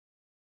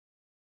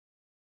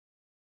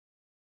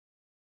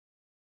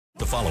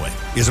The following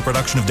is a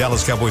production of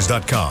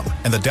DallasCowboys.com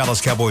and the Dallas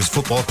Cowboys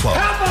Football Club.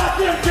 How about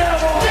them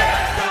Cowboys?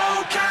 Yeah,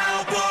 go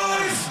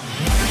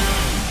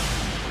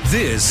Cowboys!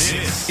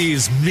 This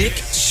is Mick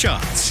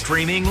Shots,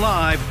 streaming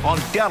live on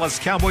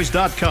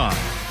DallasCowboys.com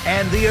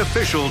and the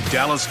official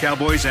Dallas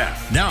Cowboys app.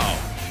 Now,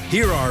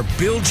 here are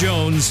Bill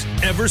Jones,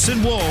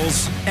 Everson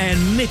Walls, and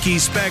Mickey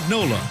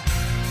Spagnola.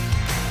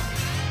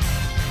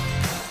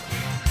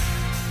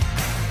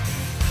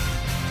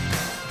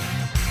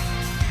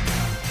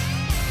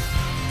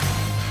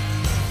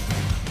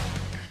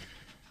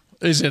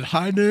 Is it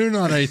high noon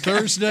on a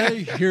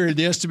Thursday here in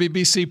the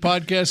SWBC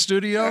podcast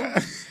studio?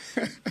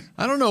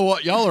 I don't know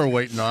what y'all are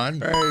waiting on.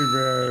 Hey,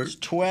 man.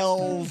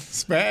 12.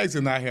 Spags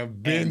and I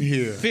have been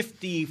here.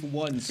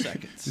 51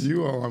 seconds.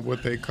 You are on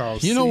what they call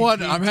You know what?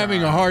 CP I'm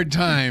having a time. hard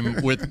time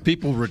with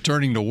people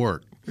returning to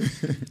work.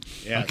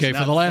 Yeah, Okay, it's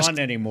for not the last fun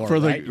anymore, for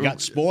the right? You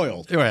got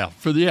spoiled. Well,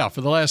 for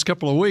the last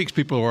couple of weeks,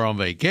 people were on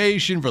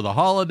vacation for the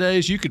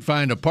holidays. You could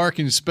find a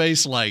parking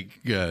space like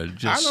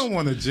just I don't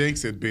want to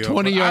jinx it, Bill.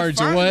 20 but yards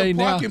I find away the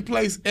now. parking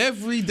place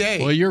every day.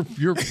 Well, you're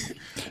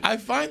I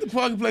find the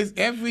parking place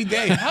every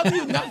day. How do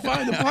you not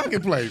find the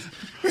parking place?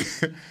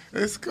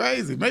 It's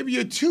crazy. Maybe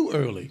you're too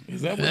early.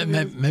 Is that what it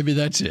is? maybe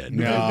that's it.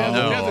 There's I'm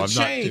a not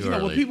change. too When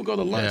early. people go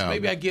to lunch, Yeah.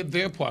 maybe I get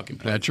their parking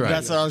place. That's right.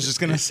 That's what I was just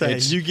going to say.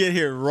 You get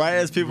here right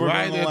as people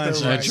Right are going at to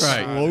the lunch.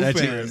 right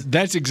That's right. time.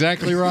 That's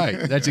exactly right.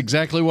 That's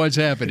exactly what's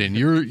happening.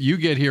 You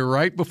get here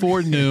right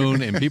before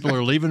noon, and people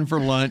are leaving for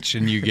lunch,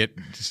 and you get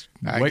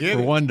I wait get for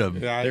it. one to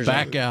Yeah, I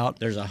back get it. out.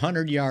 There's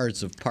 100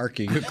 yards of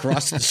parking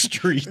across the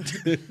street.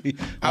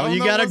 All don't you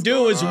know got to what's do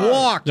going is on.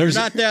 walk. There's-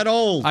 You're not that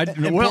old.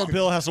 And Well, poor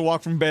Bill has to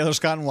walk from Baylor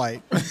Scott and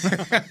White.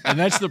 and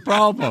that's the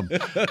problem.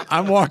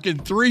 I'm walking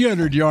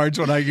 300 yards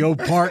when I go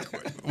park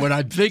when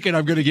I'm thinking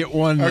I'm going to get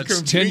one that's 10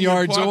 convenient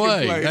yards parking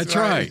away. place, That's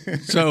right. right.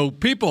 So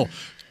people,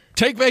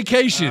 take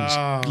vacations,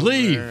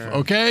 leave, man.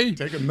 okay?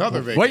 Take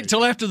another vacation. Wait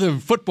till after the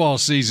football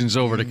season's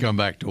over to come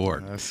back to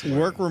work.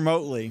 Work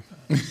remotely.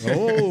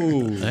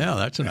 Oh. Yeah,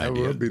 that's an That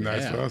idea. would be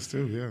nice Yeah. for us,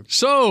 too, yeah.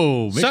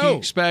 So, Mickey So-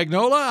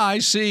 Spagnola, I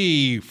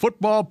see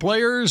football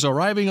players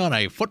arriving on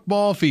a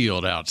football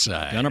field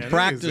outside. Gonna And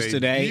practice it is a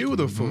today.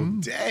 Beautiful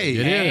day.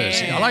 It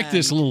is. I like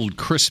this little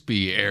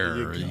crispy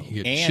air.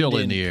 You get And chill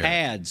in in the air.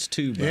 pads,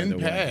 too, by In the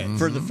way, pads.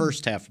 for the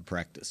first half of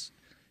practice.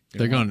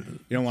 They're going.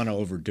 You don't want to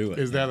overdo it.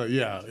 Is that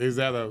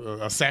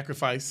a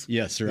sacrifice?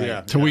 Yes, right.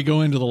 Yeah. Till we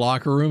go into the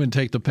locker room and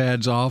take the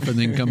pads off and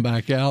then come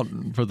back out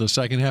for the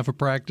second half of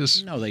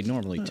practice? No, they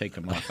normally take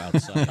them off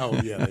outside. Oh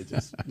yeah, they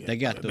just They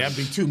got those- that'd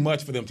be too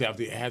much for them to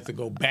have to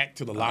go back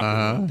to the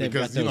locker room They've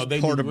because got those they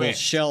portable need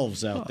rest.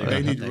 shelves out there.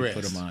 They that need put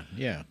rest. them on.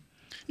 Yeah.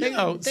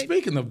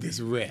 Speaking of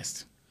this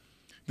rest,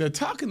 they're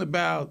talking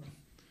about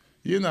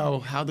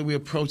how do we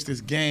approach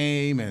this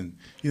game, and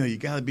you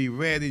got to be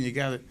ready, and you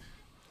got to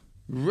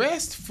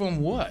rest from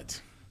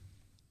what?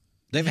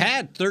 They've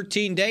had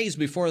 13 days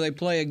before they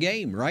play a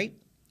game, right?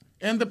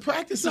 And the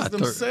practices Not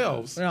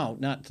themselves. No,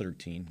 not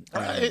 13.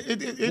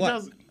 It what?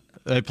 does.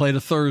 They played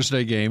a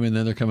Thursday game and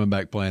then they're coming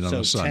back playing on So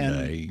a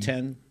Sunday.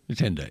 10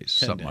 days,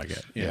 something like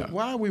that. Yeah.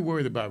 Why are we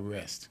worried about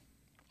rest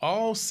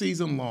all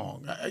season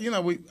long?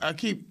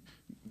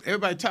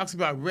 Everybody talks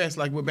about rest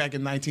like we're back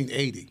in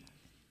 1980.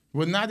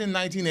 We're not in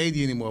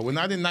 1980 anymore. We're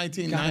not in Got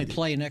 1990. to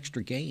play an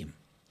extra game.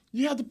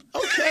 You have to.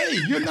 Okay,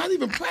 you're not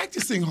even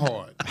practicing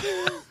hard.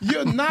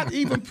 You're not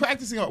even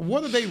practicing hard.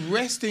 What are they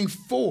resting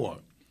for?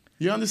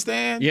 You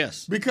understand?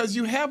 Yes. Because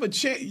you have a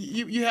chance.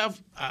 You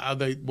have.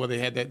 They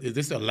had that. Is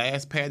this their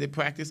last padded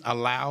practice?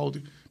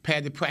 Allowed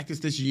padded practice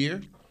this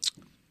year?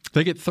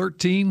 They get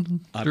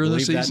 13 I during the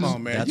believe that's- season? Come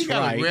on, man. That's you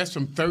got to right. rest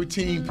from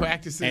 13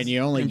 practices. And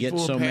you only in get full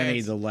so many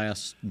pads. the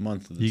last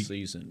month of the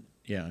season.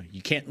 Yeah.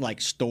 You can't,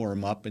 store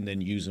them up and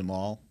then use them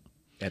all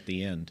at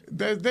the end.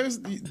 There's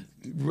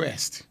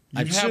rest.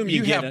 I assume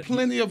you get have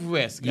plenty of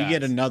rest, guys. You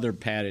get another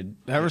padded.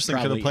 Everson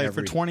could have probably played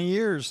for 20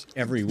 years.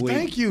 every week.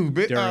 Thank you,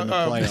 during the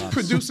playoffs.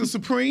 Producer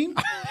Supreme.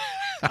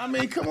 I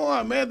mean, come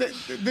on, man.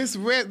 This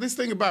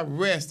thing about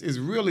rest is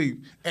really,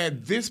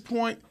 at this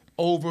point,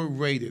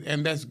 overrated.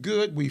 And that's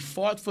good. We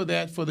fought for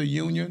that for the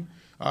union.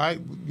 All right,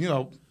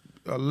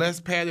 less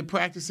padded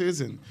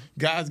practices and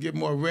guys get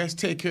more rest,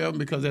 take care of them,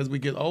 because as we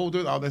get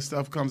older, all that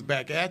stuff comes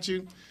back at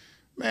you.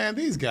 Man,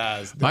 these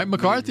guys. Mike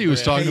McCarthy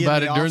was talking Hey, in about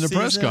the it during the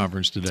press offseason?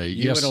 conference today.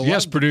 You Yes, would've yes,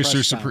 loved the Producer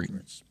press Supreme.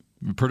 conference.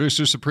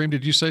 Producer Supreme,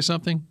 did you say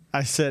something?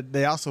 I said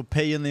they also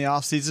pay you in the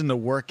offseason to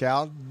work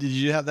out. Did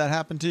you have that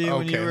happen to you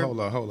when you Okay, were?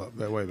 hold up.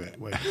 Wait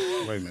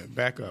a minute.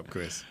 Back up,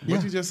 Chris. What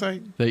did you just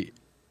say? They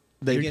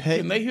They pay.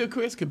 Can they hear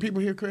Chris? Can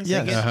people hear Chris?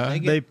 Yes.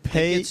 They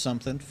pay- get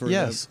something for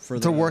yes, the, for to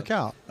the work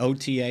out.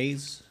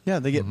 OTAs. Yeah,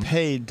 they get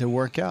paid to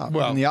work out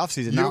Well, in the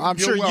offseason. Now, I'm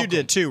you're sure you welcome.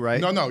 did too, right?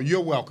 No, you're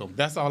welcome.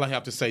 That's all I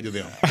have to say to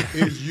them.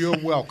 Is you're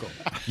welcome.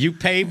 You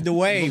paved the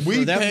way for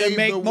We them to paved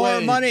make the more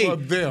way money. for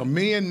them.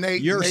 Me and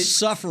Nate. You're Nate,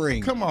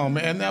 suffering. Come on,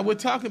 man. Now we're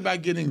talking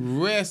about getting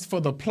rest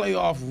for the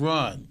playoff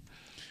run.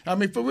 I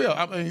mean, for real.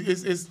 I mean,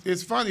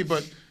 it's funny,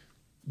 but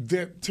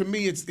to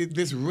me,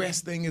 this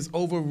rest thing is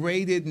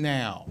overrated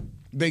now.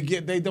 They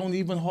don't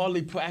even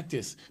hardly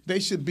practice. They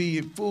should be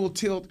at full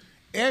tilt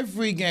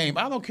every game.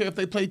 I don't care if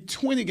they play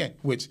 20 games,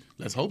 which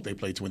let's hope they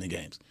play 20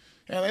 games.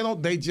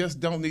 And they just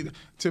don't need.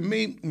 To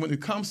me, when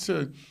it comes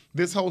to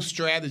this whole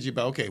strategy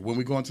about, okay, when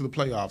we go into the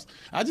playoffs,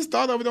 I just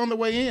thought of it on the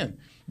way in.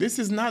 This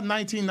is not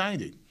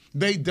 1990.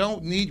 They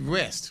don't need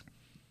rest.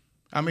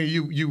 I mean,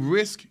 you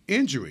risk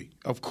injury,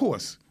 of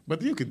course,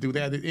 but you could do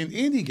that in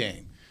any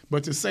game.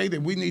 But to say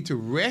that we need to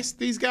rest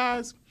these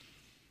guys,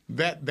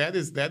 that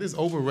is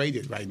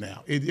overrated right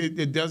now.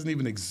 It doesn't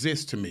even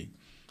exist to me.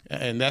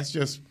 And that's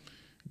just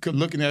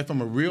looking at it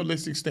from a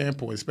realistic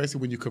standpoint,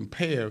 especially when you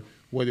compare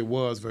what it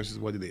was versus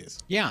what it is.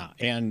 Yeah,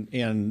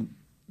 and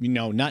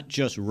not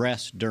just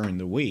rest during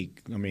the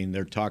week. I mean,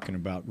 they're talking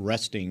about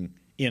resting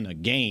in a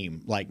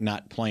game, like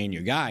not playing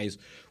your guys.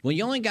 Well,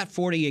 you only got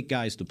 48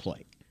 guys to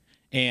play,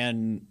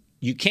 and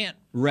you can't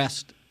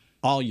rest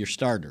all your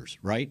starters,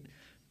 right?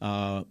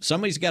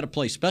 Somebody's got to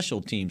play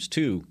special teams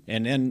too,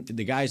 and then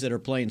the guys that are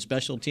playing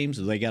special teams,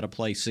 they got to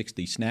play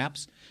 60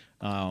 snaps.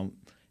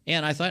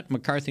 And I thought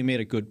McCarthy made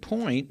a good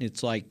point.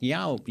 It's like,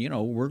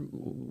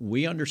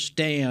 we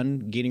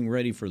understand getting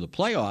ready for the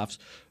playoffs,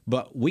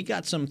 but we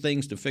got some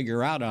things to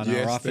figure out on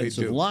our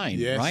offensive line, right?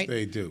 Yes,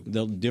 they do.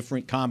 The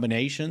different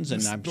combinations,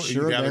 and I'm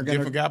sure you got they're a going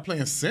different guy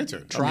playing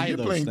center. Try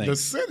those things. The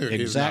center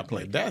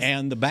exactly, is not playing.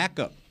 And the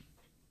backup.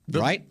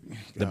 Right?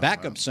 The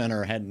backup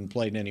center hadn't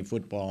played any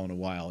football in a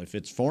while. If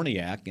it's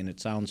Forniak, and it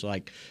sounds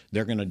like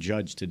they're going to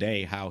judge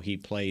today how he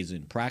plays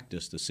in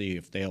practice to see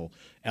if they'll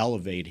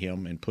elevate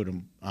him and put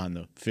him on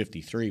the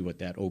 53 with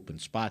that open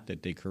spot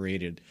that they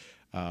created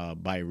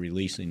by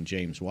releasing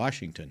James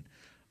Washington.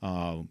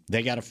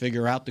 They got to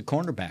figure out the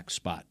cornerback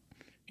spot.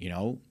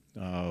 Do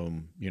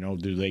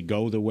they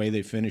go the way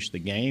they finished the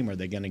game? Are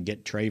they going to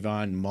get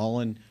Trayvon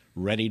Mullen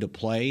ready to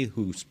play,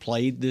 who's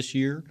played this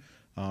year?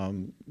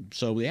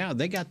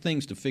 They got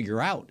things to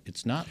figure out.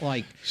 It's not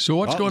like so.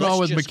 What's going on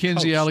with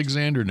Mackenzie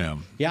Alexander now?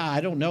 Yeah,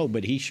 I don't know,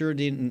 but he sure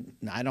didn't.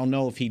 I don't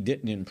know if he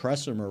didn't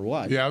impress him or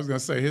what. Yeah, I was going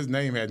to say his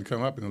name hadn't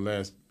come up in the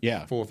last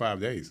 4 or 5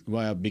 days.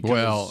 Well,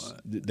 because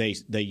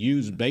they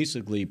used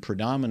basically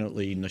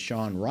predominantly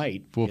Nashawn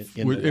Wright.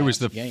 It was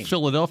the game.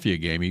 Philadelphia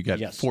game. He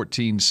got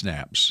 14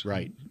 snaps.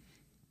 Right.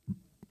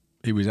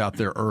 He was out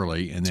there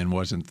early and then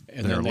wasn't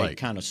and there then late. They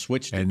kind of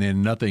switched it. And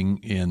then nothing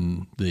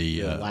in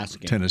the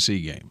last game.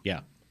 Tennessee game. Yeah,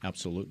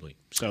 absolutely.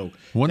 So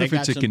wonder if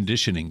it's a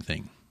conditioning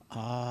thing.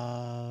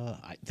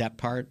 That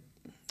part?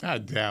 I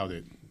doubt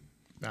it.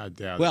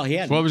 Well, he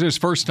had. Well, it was his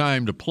first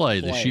time to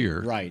play this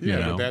year. Right.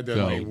 Yeah, but that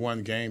doesn't mean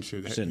one game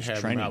should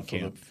have him out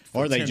camp.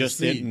 For or they Tennessee. just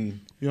didn't.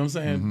 You know what I'm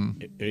saying?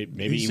 Mm-hmm.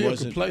 Maybe he still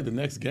wasn't. could play the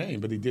next game,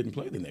 but he didn't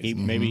play the next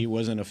game. Maybe he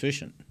wasn't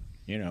efficient.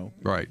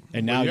 Right.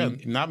 And now,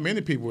 not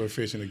many people were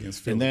efficient against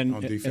Philly on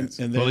defense.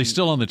 And then, he's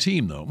still on the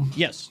team though.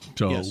 Yes.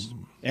 So, yes.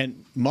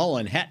 And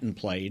Mullen hadn't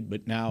played,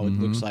 but now it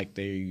looks like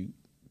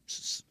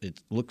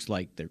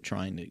they're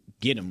trying to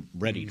get him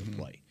ready to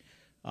play.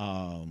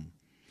 And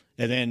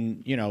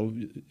then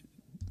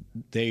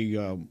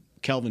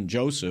Kelvin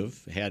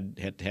Joseph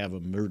had to have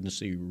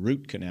emergency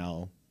root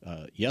canal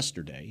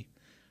yesterday.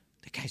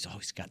 The guy's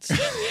always got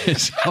something.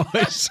 It's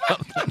always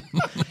something.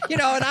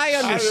 And I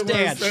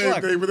understand.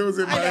 But it was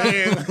in my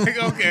head.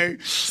 Like, okay,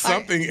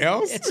 something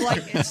else. It's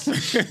like,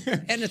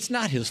 and it's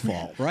not his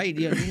fault, right?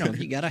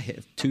 He got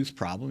a tooth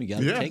problem. You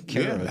got to take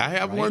care of it. I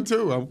have one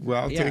too.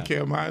 I'll take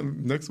care of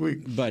mine next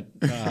week. But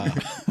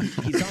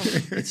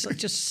it's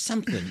just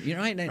something,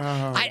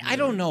 I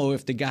don't know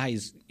if the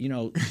guy's,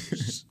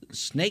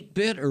 snake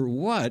bit or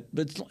what,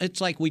 but it's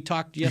like we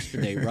talked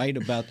yesterday, right,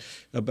 about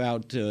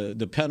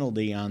the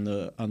penalty on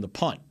the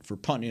punt for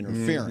punt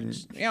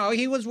interference.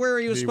 He was where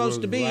he was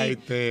supposed to be,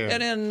 right there.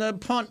 And then the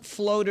punt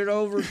floated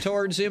over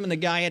towards him, and the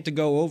guy had to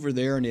go over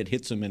there, and it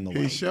hits him in the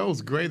leg. He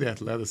shows great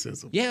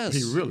athleticism. Yes,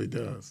 he really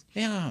does.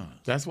 Yeah,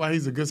 that's why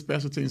he's a good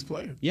special teams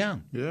player. Yeah.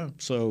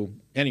 So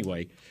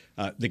anyway,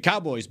 the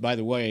Cowboys, by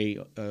the way,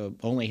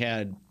 only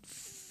had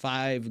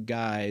 5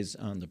 guys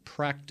on the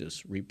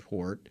practice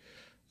report.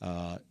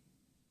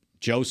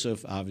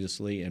 Joseph,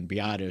 obviously, and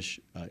Biotish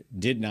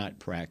did not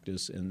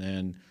practice. And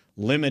then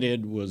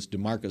limited was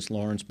DeMarcus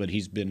Lawrence, but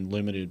he's been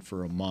limited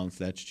for a month.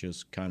 That's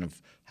just kind of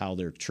how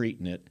they're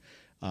treating it.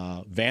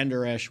 Van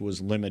Der Esch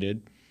was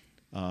limited,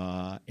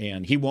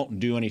 and he won't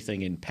do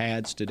anything in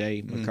pads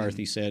today,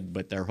 McCarthy said,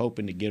 but they're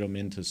hoping to get him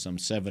into some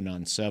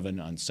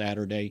 7-on-7 on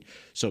Saturday.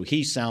 So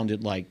he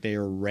sounded like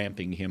they're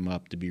ramping him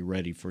up to be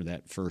ready for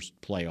that first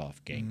playoff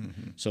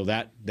game. So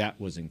that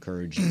was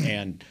encouraging.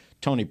 And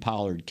Tony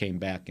Pollard came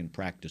back and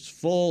practiced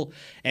full.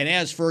 And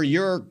as for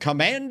your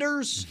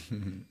Commanders,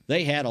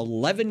 they had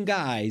 11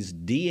 guys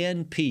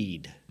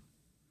DNP'd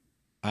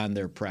on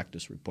their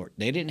practice report.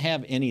 They didn't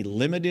have any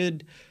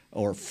limited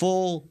or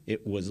full.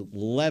 It was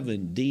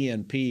 11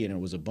 DNP, and it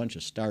was a bunch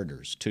of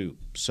starters too.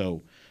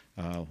 So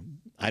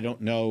I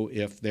don't know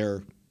if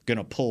they're going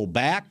to pull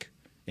back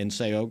and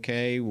say,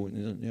 okay,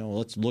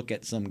 let's look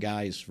at some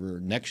guys for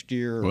next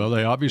year. Well,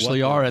 they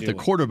obviously are at the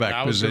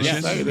quarterback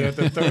position. They're at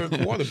the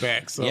third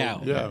quarterback. So,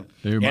 yeah.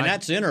 And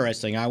that's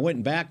interesting. I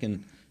went back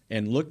and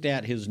and looked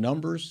at his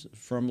numbers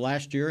from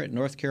last year at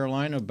North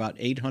Carolina, about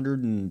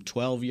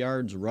 812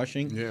 yards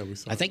rushing. Yeah, we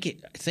saw. I think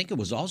it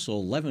was also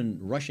 11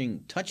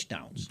 rushing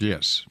touchdowns.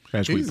 Yes,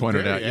 as we He's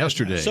pointed very out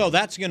yesterday. So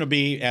that's going to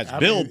be, as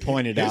Bill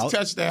pointed his out.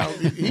 touchdown.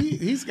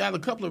 He's got a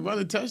couple of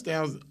running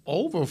touchdowns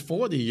over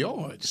 40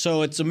 yards.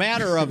 So it's a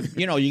matter of,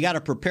 you got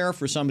to prepare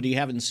for somebody you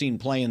haven't seen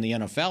play in the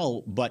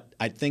NFL, but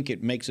I think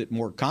it makes it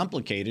more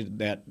complicated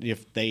that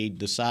if they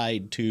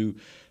decide to,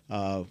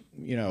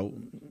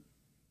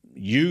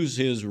 use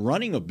his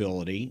running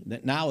ability,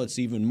 that now it's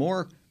even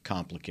more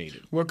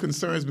complicated. What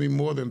concerns me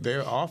more than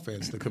their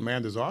offense, the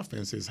Commanders'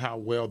 offense, is how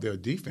well their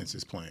defense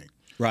is playing.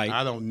 Right.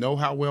 I don't know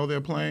how well they're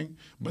playing,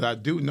 but I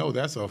do know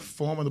that's a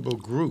formidable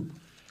group.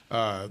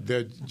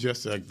 They're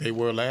just like they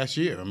were last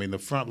year. I mean, the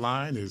front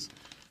line is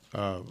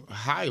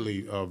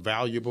highly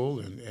valuable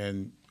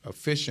and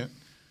efficient,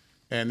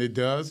 and it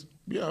does,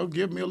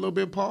 give me a little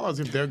bit of pause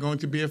if they're going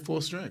to be at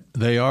full strength.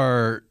 They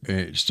are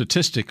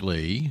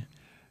statistically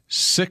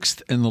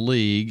 6th in the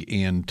league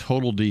in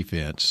total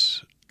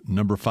defense,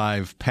 number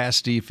 5 pass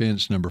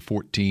defense, number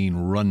 14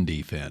 run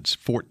defense,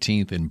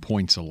 14th in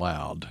points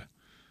allowed.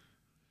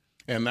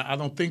 And I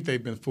don't think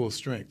they've been full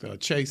strength.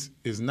 Chase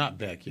is not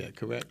back yet,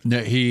 correct? No,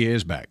 he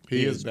is back.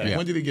 He is back. Yeah.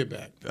 When did he get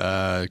back?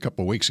 A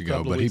couple of weeks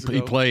ago, but he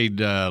ago. played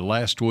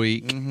last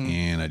week,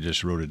 and I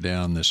just wrote it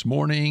down this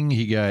morning.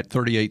 He got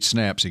 38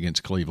 snaps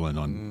against Cleveland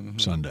on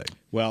Sunday.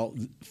 Well,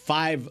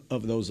 5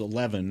 of those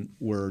 11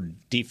 were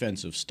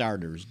defensive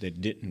starters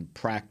that didn't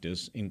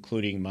practice,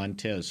 including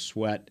Montez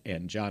Sweat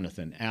and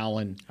Jonathan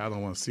Allen. I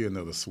don't want to see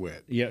another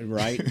Sweat. Yeah,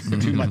 right?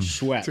 Too much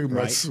sweat. Too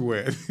right? much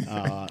sweat.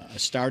 A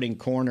starting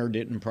corner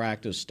didn't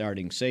practice,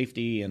 starting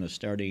safety, and a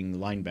starting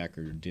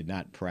linebacker did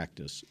not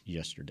practice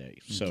yesterday.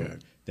 So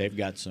they've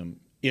got some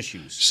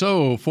issues.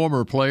 So,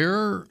 former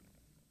player,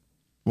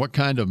 what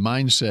kind of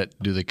mindset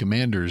do the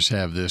Commanders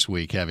have this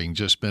week, having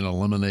just been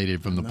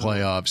eliminated from the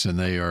playoffs and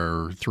they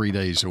are 3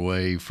 days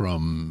away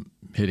from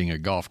hitting a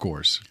golf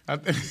course? I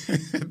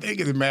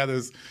think it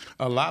matters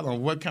a lot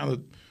on what kind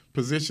of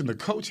position the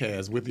coach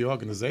has with the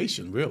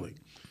organization, really,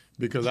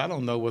 because I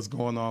don't know what's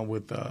going on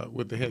with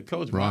the head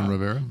coach, Ron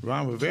Rivera.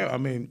 Ron Rivera. I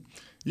mean,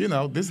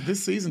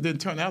 this season didn't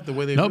turn out the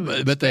way they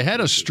but they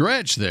had a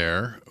stretch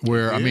there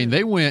where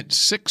they went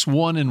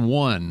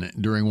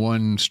 6-1-1 during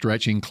one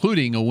stretch,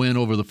 including a win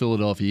over the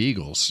Philadelphia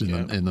Eagles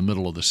in the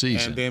middle of the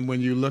season. And then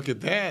when you look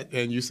at that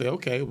and you say,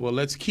 okay, well,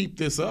 let's keep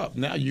this up.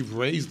 Now you've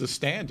raised the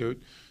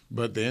standard,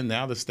 but then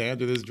now the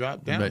standard has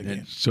dropped down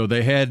again. So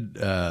they had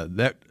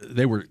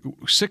they were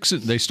 6.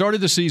 They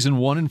started the season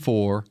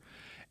 1-4.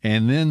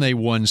 And then they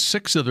won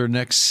 6 of their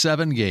next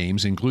 7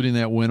 games, including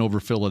that win over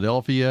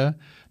Philadelphia.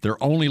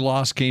 Their only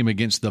loss came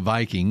against the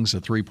Vikings,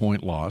 a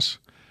 3-point loss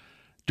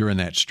during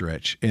that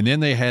stretch. And then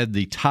they had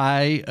the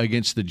tie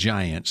against the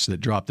Giants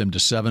that dropped them to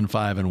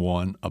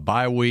 7-5-1, a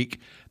bye week.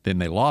 Then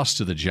they lost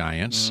to the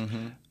Giants.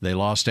 They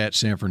lost at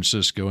San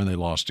Francisco, and they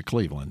lost to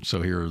Cleveland.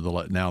 So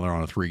now they're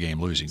on a 3-game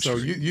losing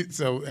streak.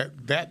 So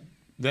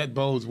that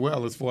bodes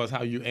well as far as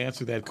how you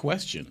answer that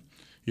question.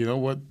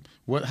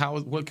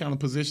 What kind of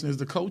position is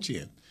the coach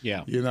in?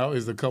 Yeah.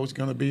 Is the coach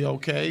going to be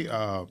okay?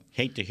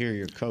 Hate to hear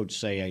your coach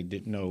say, I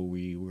didn't know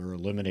we were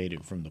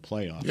eliminated from the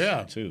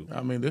playoffs, too.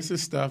 I mean, this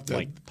is stuff that...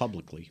 Like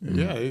publicly.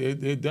 Yeah,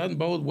 it doesn't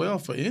bode well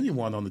for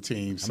anyone on the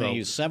team. I mean, he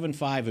was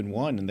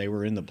 7-5-1, and they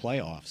were in the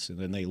playoffs, and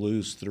then they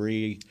lose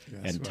 3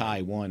 and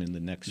tie 1 in the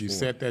next 4. You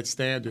set that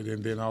standard,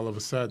 and then all of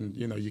a sudden,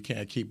 you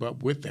can't keep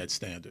up with that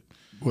standard.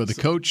 Well, the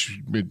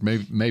coach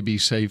may be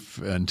safe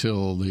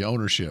until the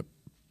ownership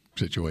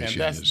situation.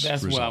 And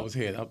that's where I was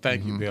headed.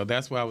 Thank you, Bill.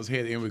 That's where I was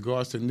headed in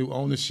regards to new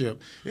ownership.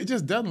 It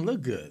just doesn't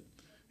look good.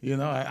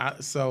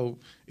 So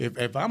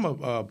if I'm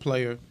a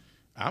player,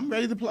 I'm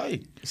ready to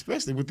play,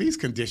 especially with these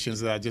conditions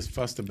that I just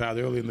fussed about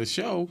earlier in the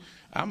show.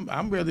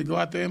 I'm ready to go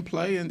out there and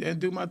play and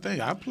do my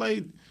thing. I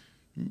played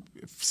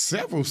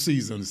several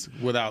seasons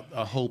without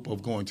a hope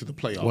of going to the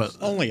playoffs. Well,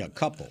 only a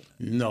couple.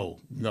 No,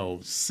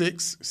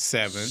 6,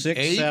 7, 6,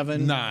 8,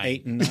 7, 9.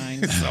 8, and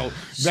 9. So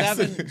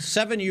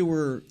 7 you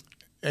were.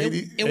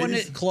 80, it wasn't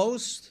it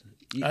close.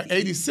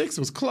 86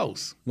 was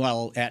close.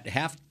 Well, at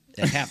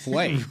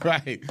halfway,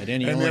 right? But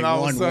then you and only then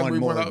all won of a sudden one we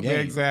more went up. game.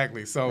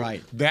 Exactly. So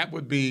that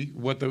would be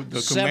what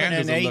the 7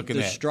 Commanders and 8, are looking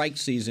the at. strike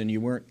season,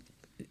 you weren't.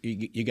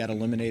 You got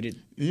eliminated.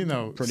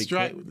 Pretty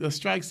quick. The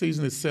strike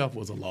season itself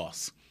was a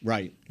loss.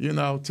 Right.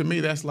 To me,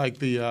 that's like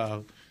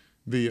the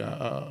when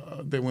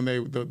the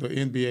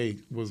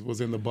NBA was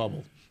in the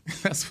bubble.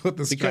 That's what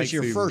the strike Because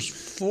your season. first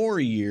 4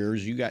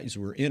 years, you guys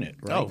were in it,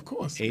 right? Oh, of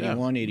course.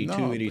 81,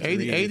 82,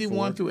 83,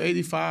 81 through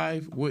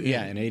 85.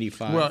 And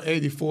 85. Well,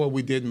 84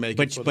 we didn't make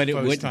it. But it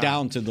first went time.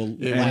 down to the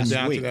It last went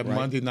down week, to that right?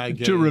 Monday night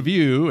game. To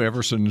review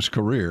Everson's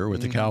career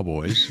with the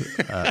Cowboys,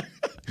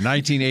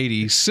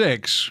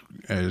 1986,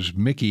 as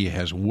Mickey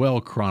has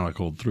well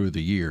chronicled through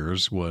the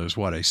years, was a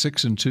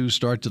 6-2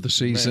 start to the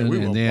season, we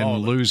were and then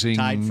balling. losing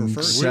Tied for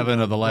first. 7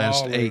 of the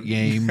last balling. 8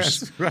 games.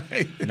 That's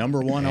right.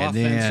 Number 1 And offense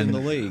in then the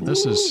league.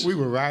 This is We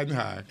were riding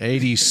high.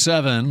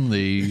 87,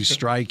 the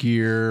strike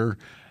year.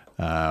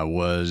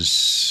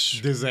 was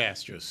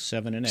disastrous.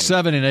 7-8.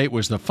 7-8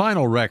 was the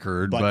final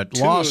record, but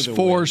lost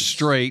 4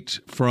 straight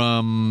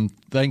from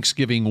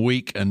Thanksgiving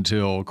week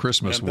until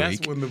Christmas and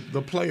week. That's when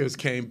the players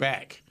came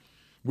back.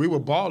 We were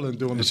balling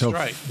during the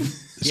strike.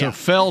 So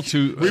fell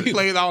to. We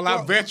played all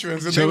our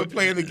veterans, and they were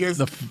playing against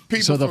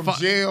people from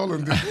jail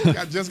and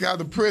just got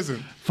out of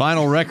prison.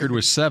 Final record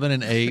was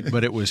 7-8,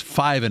 but it was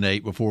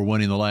 5-8 before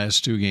winning the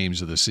last 2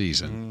 games of the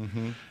season.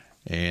 Mm-hmm.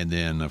 And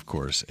then, of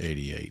course,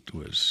 88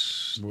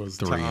 was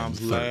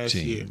 3-13. Last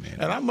year.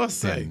 And I must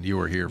say, you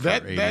were here for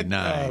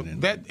 89.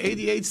 That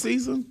 88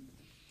 season,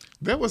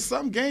 there were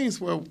some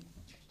games where,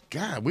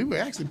 God, we were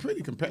actually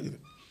pretty competitive.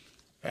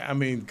 I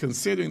mean,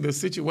 considering the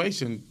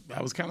situation,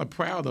 I was kind of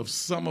proud of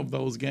some of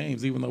those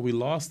games, even though we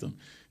lost them.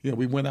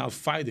 We went out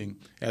fighting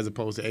as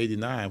opposed to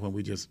 89 when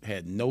we just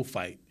had no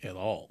fight at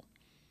all.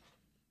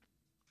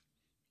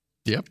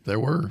 Yep, there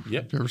were.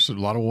 Yep. There was a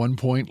lot of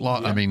 1-point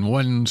loss. I mean,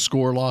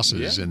 1-score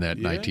losses in that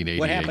 1988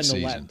 What happened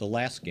season. the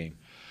last game?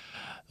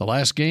 The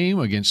last game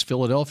against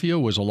Philadelphia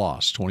was a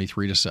loss,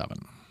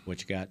 23-7.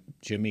 Which got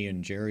Jimmy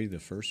and Jerry the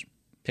first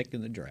pick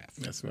in the draft.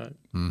 That's right.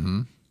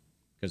 Mm-hmm.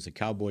 Because the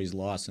Cowboys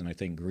lost, and I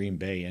think Green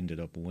Bay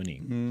ended up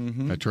winning.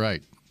 Mm-hmm. That's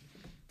right.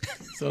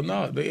 So,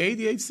 no, the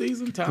 88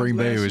 season, Green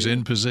Bay was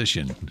in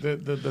position.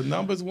 The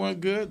numbers weren't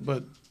good,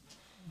 but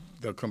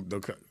the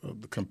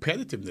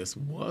competitiveness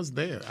was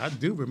there. I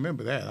do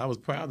remember that. I was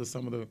proud of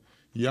some of the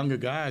younger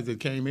guys that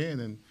came in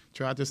and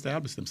tried to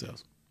establish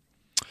themselves.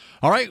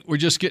 All right, we're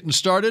just getting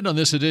started on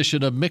this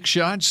edition of Mick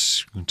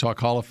Shots. We'll talk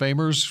Hall of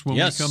Famers when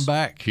we come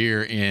back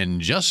here in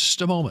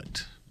just a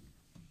moment.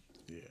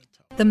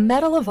 The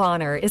Medal of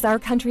Honor is our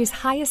country's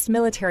highest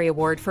military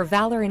award for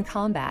valor in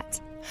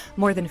combat.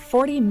 More than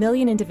 40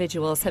 million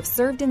individuals have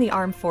served in the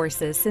armed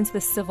forces since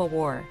the Civil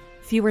War.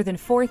 Fewer than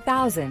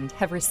 4,000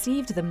 have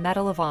received the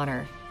Medal of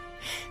Honor.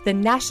 The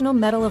National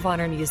Medal of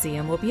Honor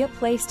Museum will be a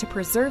place to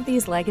preserve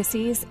these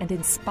legacies and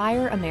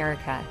inspire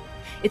America.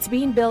 It's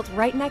being built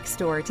right next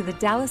door to the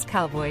Dallas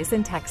Cowboys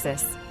in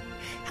Texas.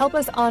 Help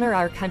us honor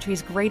our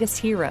country's greatest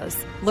heroes.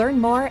 Learn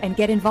more and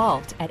get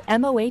involved at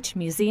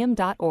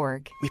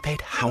mohmuseum.org. We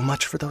paid how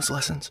much for those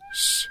lessons?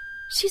 Shh,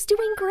 she's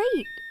doing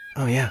great.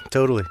 Oh, yeah,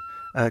 totally.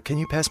 Can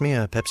you pass me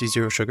a Pepsi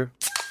Zero Sugar?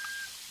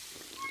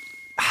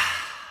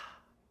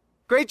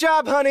 Great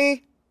job,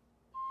 honey!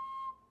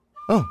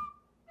 Oh,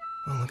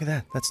 look at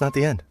that. That's not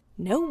the end.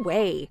 No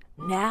way.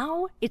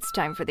 Now it's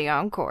time for the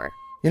encore.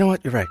 You know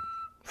what? You're right.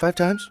 5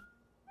 times?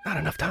 Not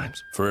enough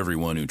times. For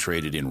everyone who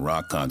traded in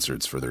rock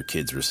concerts for their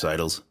kids'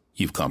 recitals,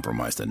 you've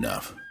compromised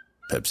enough.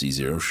 Pepsi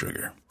Zero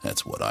Sugar.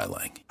 That's what I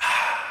like.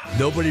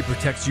 Nobody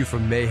protects you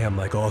from mayhem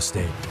like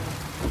Allstate.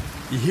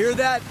 You hear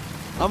that?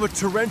 I'm a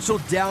torrential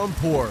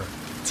downpour.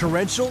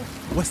 Torrential?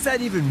 What's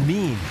that even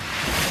mean?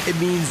 It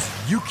means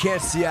you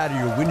can't see out of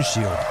your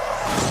windshield.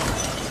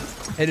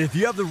 And if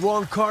you have the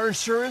wrong car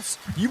insurance,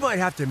 you might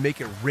have to make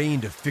it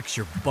rain to fix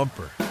your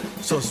bumper.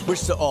 So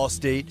switch to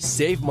Allstate,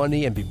 save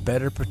money, and be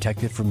better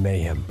protected from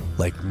mayhem,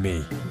 like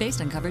me. Based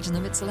on coverage and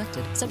limits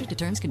selected, subject to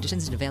terms,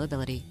 conditions, and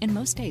availability. In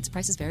most states,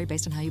 prices vary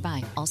based on how you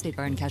buy. Allstate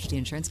Bar and Casualty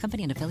Insurance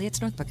Company and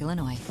affiliates, Northbrook,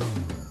 Illinois.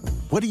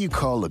 What do you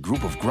call a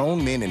group of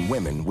grown men and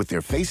women with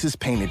their faces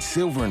painted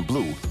silver and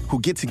blue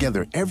who get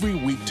together every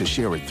week to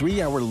share a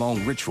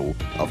 3-hour-long ritual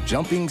of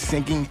jumping,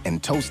 singing,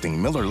 and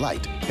toasting Miller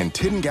Lite in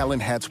 10-gallon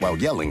hats while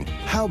yelling,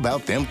 "How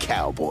about them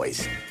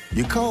Cowboys?"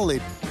 You call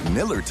it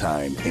Miller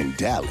Time in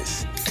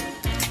Dallas.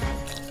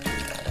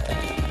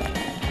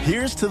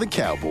 Here's to the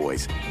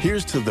Cowboys.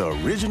 Here's to the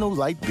original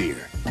light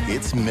beer.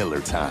 It's Miller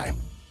Time.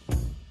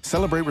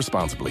 Celebrate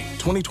responsibly.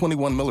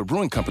 2021 Miller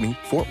Brewing Company,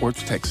 Fort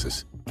Worth,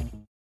 Texas.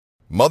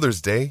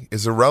 Mother's Day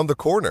is around the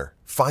corner.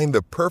 Find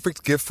the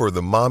perfect gift for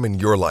the mom in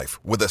your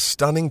life with a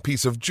stunning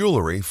piece of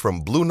jewelry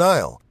from Blue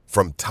Nile.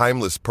 From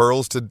timeless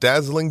pearls to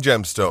dazzling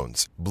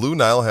gemstones, Blue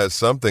Nile has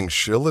something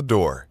she'll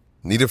adore.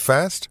 Need it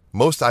fast?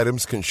 Most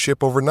items can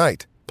ship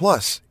overnight.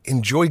 Plus,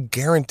 enjoy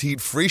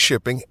guaranteed free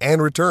shipping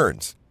and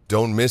returns.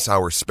 Don't miss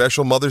our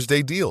special Mother's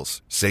Day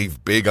deals.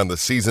 Save big on the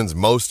season's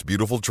most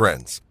beautiful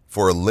trends.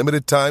 For a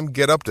limited time,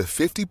 get up to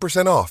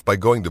 50% off by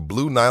going to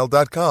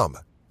BlueNile.com.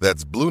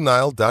 That's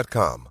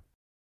BlueNile.com.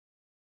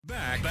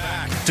 Back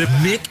to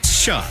Mick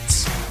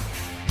Shots.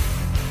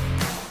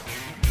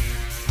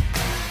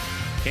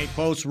 Cape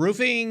Post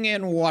Roofing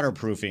and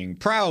Waterproofing,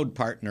 proud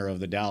partner of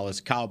the Dallas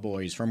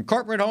Cowboys. From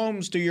corporate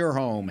homes to your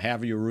home,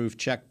 have your roof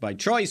checked by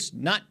choice,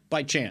 not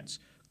by chance.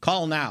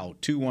 Call now,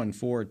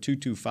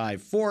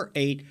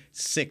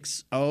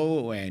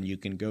 214-225-4860, and you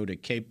can go to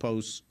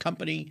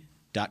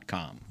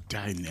capepostcompany.com.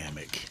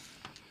 Dynamic.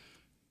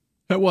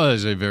 That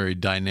was a very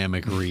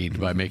dynamic read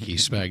by Mickey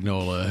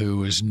Spagnola, who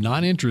was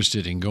not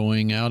interested in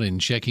going out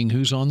and checking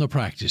who's on the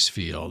practice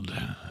field.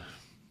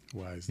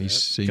 Why is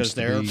that? Because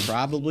they're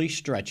probably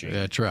stretching.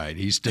 That's right.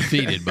 He's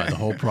defeated by the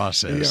whole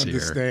process he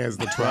here. understands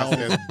the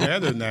process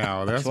better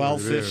now. That's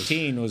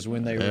 12:15 was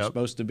when they were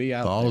supposed to be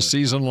out all there.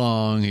 season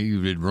long, he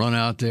would run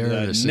out there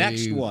to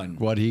next see one.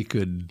 what he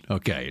could.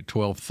 Okay, at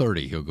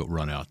 12:30 he'll go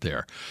run out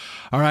there.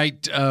 All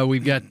right,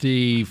 we've got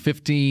the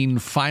 15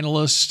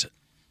 finalists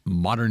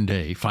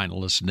modern-day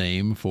finalist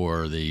name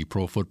for the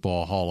Pro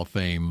Football Hall of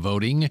Fame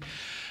voting.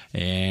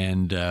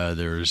 And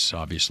there's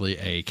obviously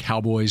a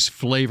Cowboys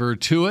flavor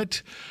to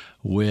it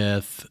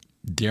with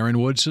Darren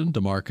Woodson,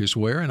 DeMarcus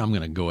Ware, and I'm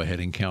going to go ahead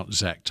and count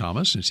Zach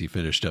Thomas since he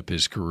finished up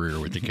his career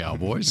with the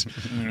Cowboys.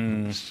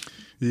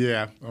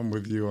 Yeah, I'm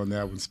with you on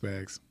that one,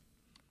 Spags.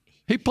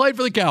 He played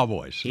for the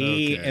Cowboys.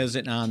 He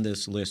isn't on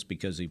this list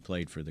because he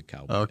played for the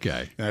Cowboys.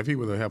 Okay. Now, if he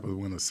would have helped us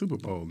win a Super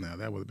Bowl now,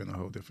 that would have been a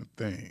whole different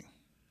thing.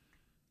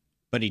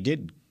 But he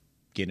did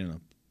get in a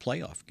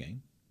playoff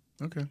game.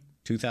 Okay.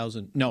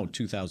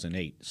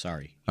 2008,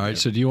 sorry. All right,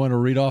 so do you want to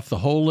read off the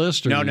whole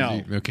list? Or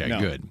No. Okay, No.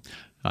 Good.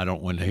 I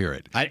don't want to hear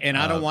it. I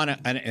don't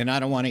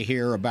want to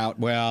hear about,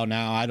 well,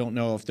 now I don't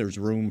know if there's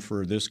room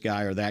for this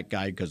guy or that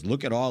guy because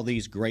look at all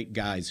these great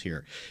guys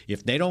here.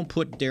 If they don't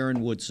put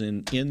Darren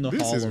Woodson in the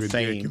Hall of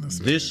Fame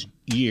this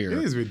year,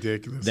 it is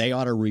ridiculous. They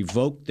ought to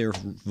revoke their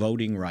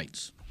voting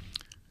rights.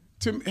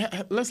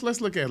 Let's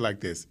look at it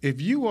like this.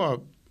 If you are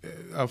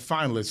a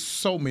finalist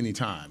so many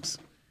times,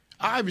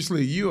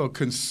 obviously you are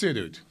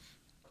considered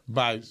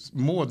by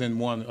more than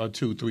one or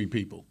two, three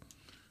people.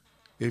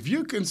 If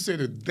you're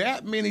considered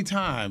that many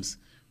times,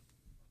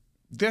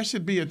 there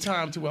should be a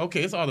time to,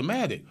 okay, it's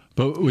automatic.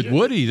 But with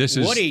Woody, this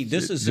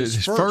is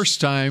his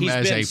first time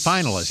as a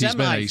finalist. He's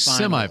been a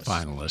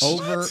semifinalist.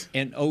 Over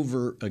and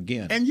over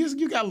again. And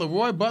you got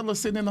Leroy Butler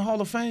sitting in the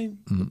Hall of Fame?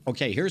 Mm-hmm.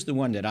 Okay, here's the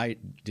one that I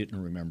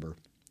didn't remember.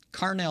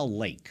 Carnell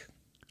Lake.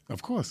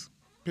 Of course.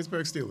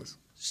 Pittsburgh Steelers.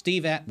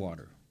 Steve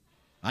Atwater.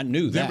 I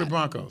knew that. Denver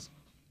Broncos.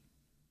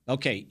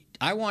 Okay,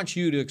 I want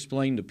you to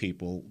explain to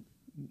people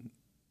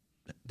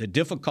the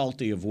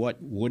difficulty of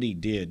what Woody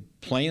did,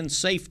 playing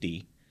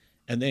safety,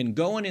 and then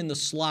going in the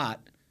slot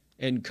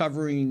and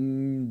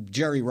covering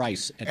Jerry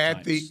Rice at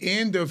times. The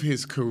end of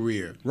his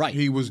career, right?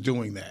 He was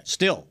doing that.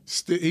 Still,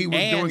 he was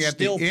doing at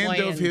the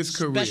end of his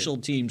career. Special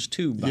teams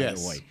too, by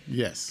the way.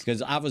 Yes,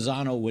 because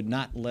Avazano would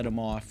not let him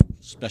off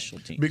special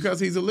teams because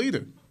he's a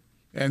leader,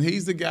 and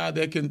he's the guy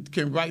that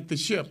can right the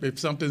ship if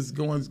something's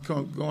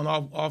going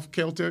off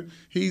kilter.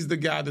 He's the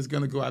guy that's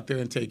going to go out there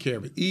and take care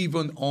of it,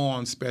 even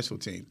on special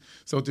teams.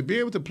 So to be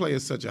able to play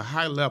at such a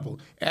high level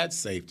at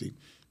safety,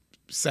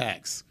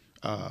 sacks,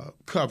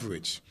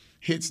 coverage,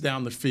 hits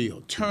down the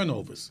field,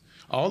 turnovers,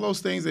 all those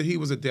things that he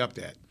was adept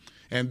at.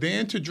 And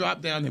then to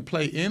drop down and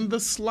play in the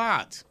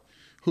slot,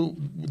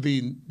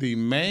 the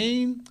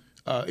main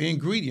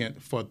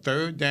ingredient for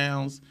third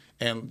downs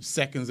and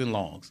seconds and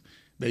longs.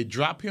 They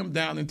drop him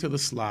down into the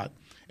slot,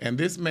 and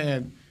this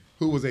man,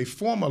 who was a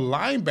former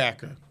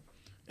linebacker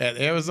at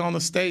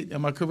Arizona State,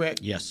 am I correct?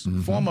 Yes.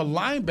 Mm-hmm. Former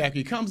linebacker.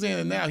 He comes in,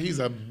 and now he's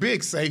a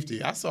big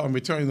safety. I saw him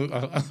returning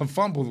a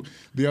fumble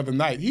the other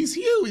night. He's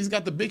huge. He's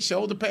got the big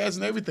shoulder pads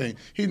and everything.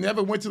 He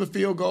never went to the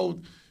field goal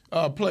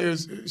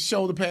players'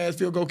 shoulder pads,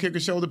 field goal kicker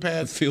shoulder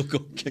pads. Field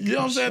goal kicker. You know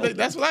what I'm saying?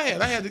 That's what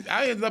I had.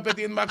 I ended up at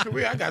the end of my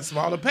career. I got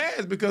smaller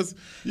pads because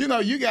you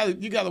got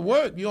to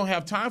work. You don't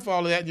have time for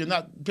all of that. You're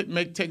not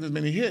taking as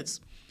many hits.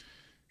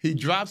 He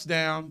drops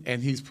down,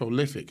 and he's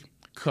prolific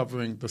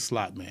covering the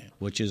slot man.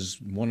 Which is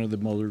one of the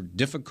more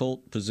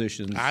difficult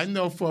positions. I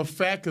know for a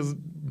fact because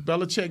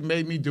Belichick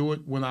made me do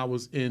it when I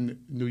was in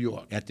New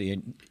York. At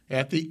the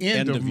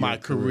end of my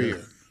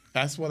career.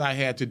 That's what I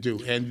had to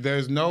do. And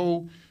there's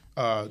no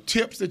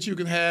tips that you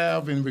can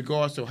have in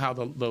regards to how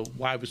the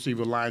wide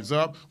receiver lines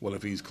up. Well,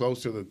 if he's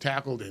close to the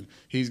tackle, then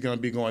he's going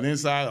to be going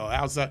inside or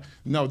outside.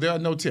 No, there are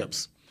no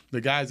tips. The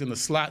guy's in the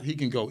slot. He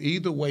can go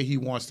either way he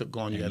wants to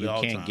go on you at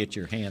all times. You can't get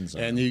your hands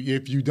on him. And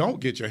if you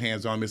don't get your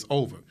hands on him, it's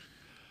over.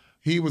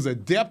 He was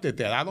adept at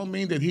that. I don't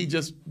mean that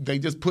they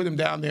just put him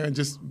down there and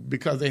just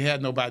because they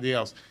had nobody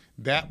else.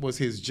 That was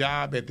his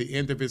job at the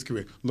end of his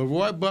career.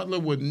 Leroy Butler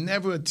would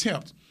never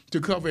attempt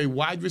to cover a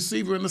wide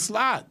receiver in the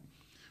slot.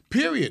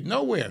 Period.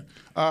 Nowhere.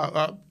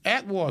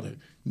 Atwater,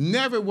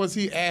 never was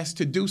he asked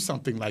to do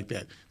something like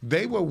that.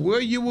 They were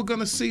where you were going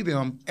to see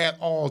them at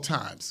all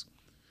times.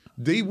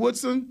 D.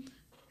 Woodson,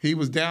 he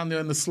was down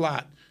there in the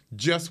slot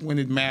just when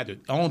it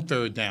mattered, on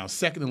third down,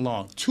 second and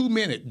long,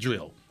 2-minute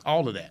drill,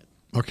 all of that.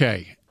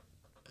 Okay.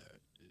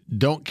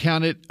 Don't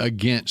count it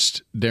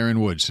against Darren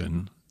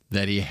Woodson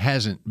that he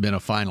hasn't been a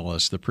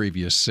finalist the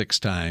previous 6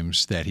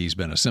 times that he's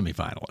been a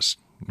semifinalist,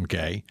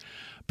 okay?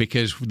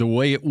 Because the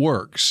way it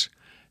works,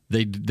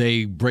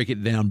 they break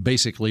it down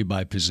basically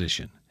by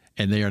position,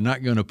 and they are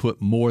not going to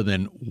put more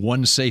than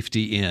one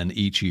safety in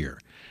each year.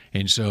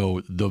 And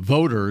so the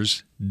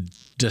voters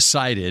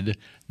decided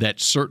that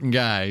certain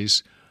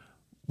guys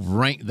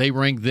rank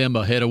them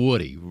ahead of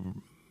Woody.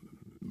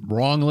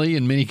 Wrongly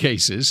in many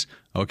cases,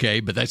 okay,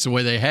 but that's the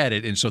way they had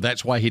it, and so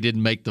that's why he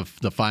didn't make the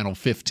final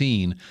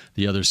 15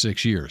 the other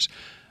 6 years.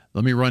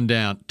 Let me run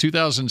down.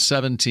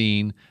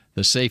 2017,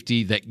 the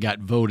safety that got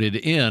voted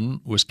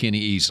in was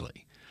Kenny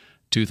Easley.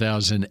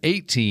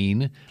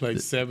 2018,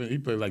 he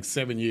played like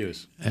 7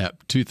 years.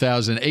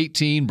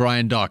 2018,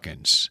 Brian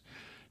Dawkins.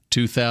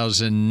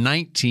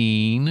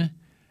 2019,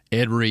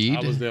 Ed Reed.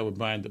 I was there with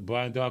Brian.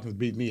 Brian Dawkins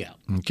beat me out.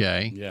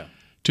 Okay. Yeah.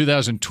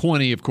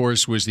 2020, of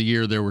course, was the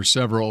year there were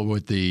several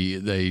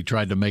they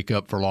tried to make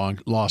up for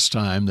lost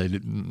time. They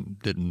didn't.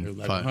 It was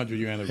like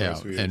 100-year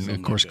anniversary. Yeah. And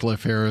of course,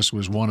 Cliff Harris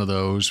was one of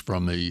those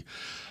from the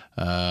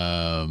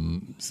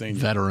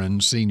veteran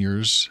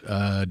seniors.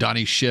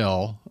 Donnie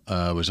Shell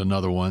was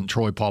another one.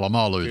 Troy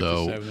Polamalu,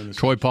 though.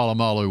 Troy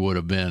Polamalu would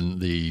have been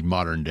the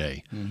modern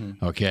day.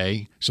 Mm-hmm.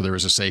 Okay? So there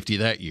was a safety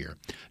that year.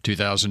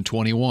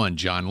 2021,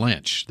 John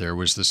Lynch. There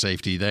was the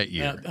safety that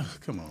year.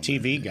 Come on.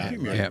 TV guy.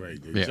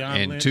 Yeah.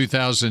 And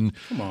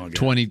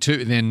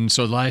 2022, then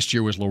so last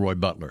year was Leroy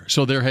Butler.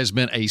 So there has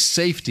been a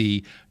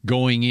safety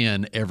going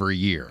in every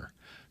year.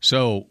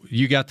 So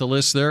you got the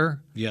list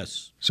there?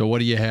 Yes. So what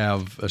do you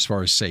have as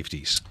far as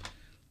safeties?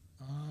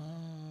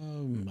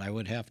 I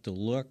would have to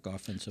look.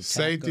 Offensive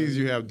safeties,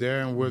 you have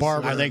Darren Woodson.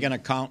 Are they going to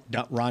count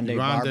Rondé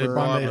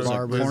Barber as a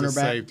cornerback?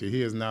 Safety.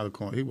 He is not a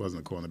corner. He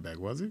wasn't a cornerback,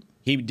 was he?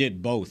 He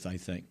did both, I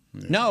think.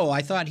 Yeah. No,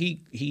 I thought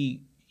he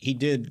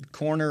did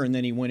corner and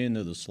then he went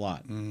into the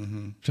slot.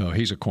 Mm-hmm. So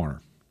he's a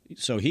corner.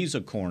 So he's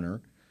a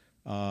corner.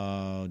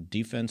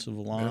 Defensive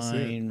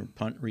line,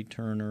 punt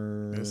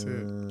returner. That's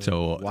it.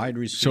 So wide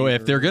receiver. So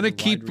if they're going to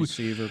keep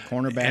receiver,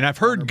 cornerback, and I've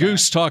heard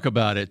Goose talk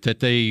about it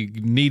that they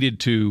needed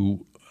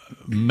to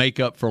make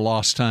up for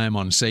lost time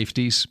on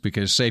safeties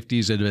because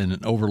safeties had been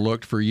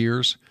overlooked for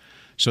years.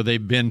 So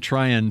they've been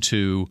trying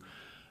to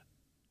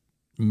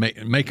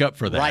make up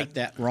for that. Right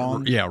that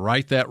wrong. Yeah,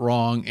 right that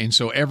wrong. And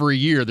so every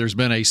year there's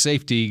been a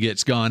safety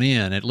gets gone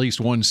in, at least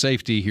one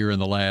safety here in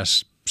the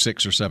last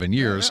 6 or 7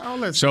 years.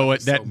 So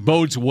that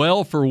bodes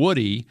well for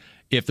Woody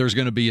if there's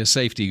going to be a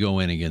safety go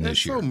in again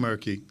this year. It's so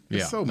murky.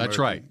 Yeah, that's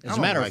right. As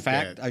a matter of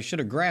fact, I should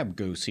have grabbed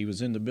Goose. He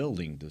was in the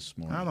building this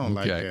morning. I don't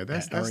like that.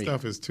 That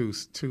stuff is too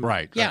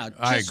right. Yeah,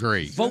 I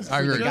agree. Vote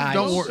for the guys.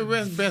 Don't vote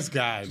the best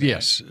guy. Man.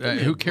 Yes.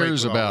 Who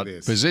cares about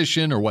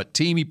position or what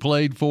team he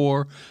played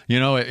for? You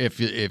know, if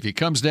he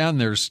comes down,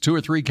 there's 2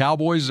 or 3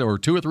 Cowboys or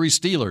 2 or 3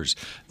 Steelers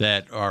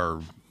that are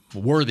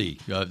worthy,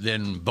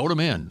 then vote them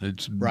in.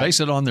 It's base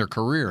it on their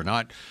career,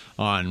 not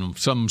on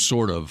some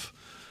sort of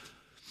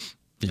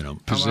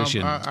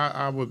position.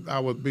 I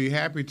would be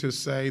happy to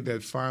say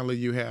that finally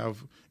you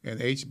have an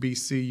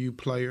HBCU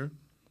player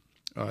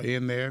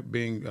in there,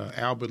 being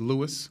Albert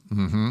Lewis,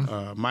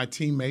 my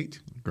teammate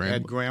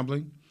at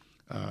Grambling.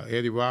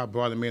 Eddie Robb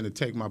brought him in to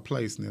take my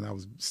place, and then I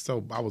was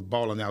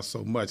balling out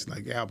so much,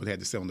 like Albert had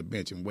to sit on the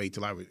bench and wait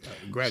till I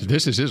graduated. So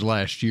this is his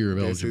last year of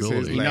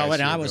eligibility. And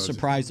I was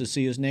surprised to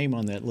see his name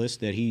on that list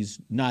that he's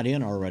not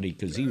in already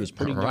because he was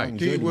pretty darn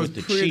good with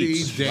the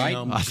Chiefs. Right?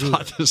 I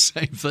thought the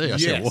same thing. I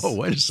said, "Whoa,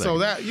 wait a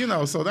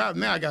second." So that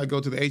now I got to go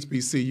to the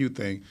HBCU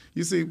thing.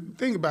 You see,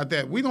 think about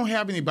that. We don't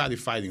have anybody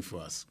fighting for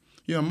us.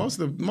 You know, most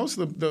of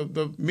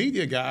the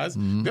media guys,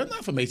 they're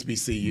not from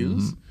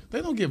HBCUs.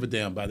 They don't give a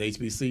damn about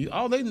HBCU.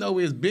 All they know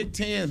is Big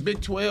 10,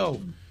 Big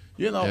 12,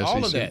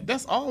 all of that.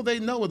 That's all they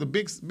know of the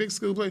big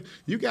school play.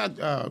 You got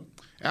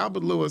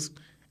Albert Lewis.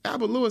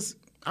 Albert Lewis,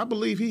 I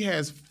believe he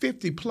has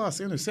 50-plus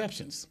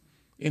interceptions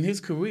in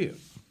his career.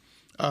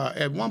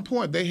 At one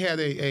point, they had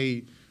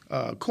a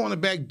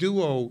cornerback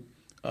duo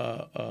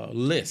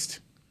list.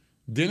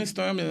 Dennis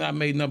Thurman and I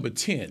made number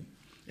 10.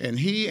 And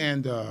he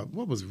and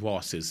what was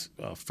Ross's?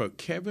 For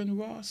Kevin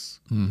Ross?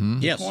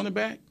 Yes.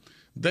 Cornerback?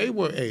 They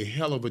were a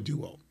hell of a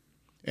duo.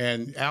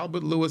 And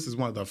Albert Lewis is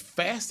one of the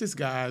fastest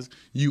guys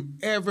you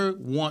ever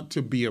want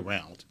to be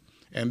around.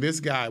 And this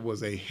guy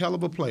was a hell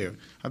of a player.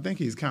 I think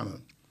he's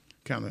kind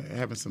of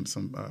having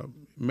some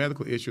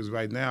medical issues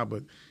right now,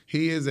 but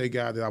he is a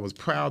guy that I was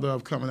proud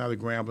of coming out of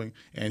Grambling,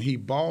 and he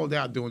balled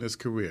out during his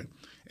career.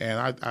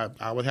 And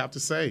I would have to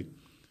say,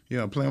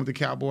 playing with the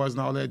Cowboys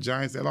and all that,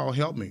 Giants, that all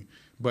helped me.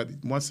 But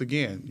once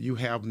again, you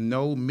have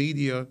no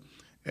media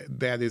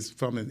that is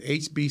from an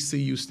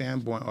HBCU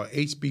standpoint or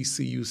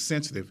HBCU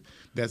sensitive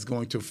that's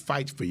going to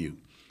fight for you.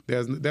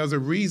 There's a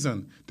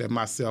reason that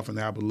myself and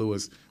Albert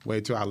Lewis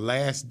waited to our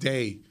last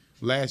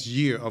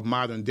year of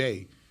modern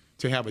day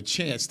to have a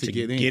chance to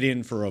get in. Get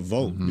in for a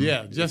vote.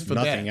 Yeah, just for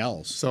nothing that.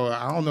 else. So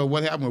I don't know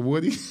what happened with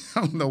Woody.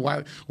 I don't know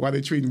why they're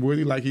treating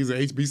Woody like he's an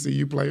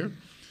HBCU player.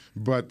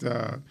 But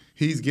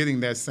he's getting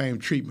that same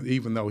treatment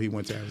even though he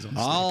went to Arizona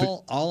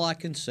State. All I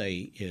can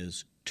say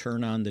is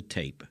turn on the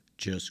tape.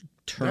 Just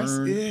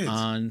turn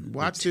on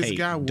Watch the tape. This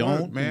guy work,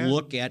 Don't man.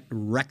 look at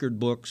record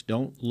books.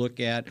 Don't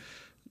look at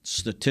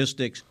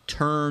statistics.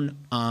 Turn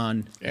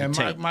on the tape.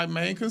 And my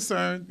main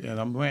concern, and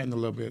I'm ranting a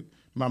little bit,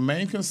 my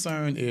main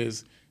concern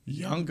is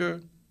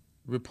younger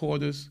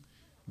reporters,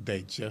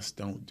 they just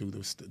don't do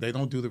they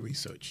don't do the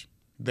research.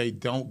 They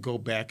don't go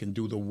back and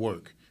do the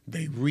work.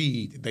 They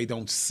read, they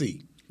don't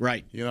see.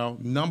 Right.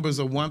 Numbers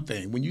are one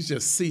thing. When you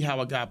just see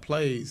how a guy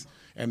plays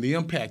and the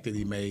impact that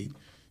he made,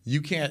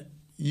 you can't.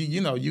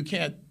 You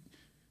can't.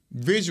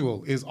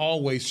 Visual is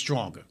always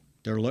stronger.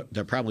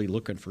 They're probably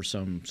looking for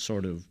some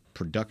sort of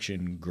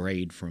production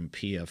grade from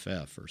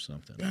PFF or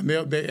something.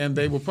 And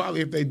they will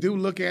probably, if they do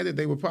look at it,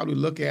 they will probably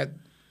look at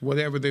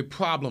whatever the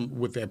problem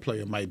with that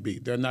player might be.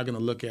 They're not going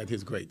to look at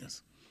his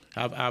greatness.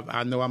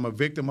 I know I'm a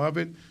victim of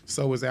it.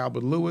 So is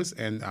Albert Lewis,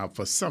 and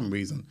for some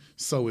reason,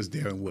 so is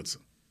Darren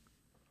Woodson.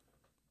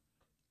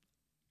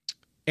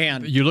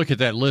 And you look at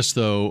that list,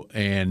 though,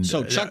 and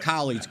so Chuck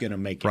Howley's going to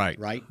make it, right?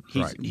 Right.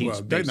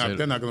 Well, they're not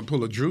going to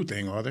pull a Drew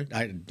thing, are they?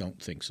 I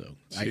don't think so.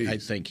 I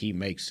think he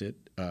makes it.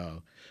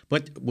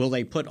 But will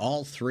they put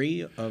all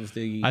three of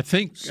the? I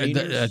think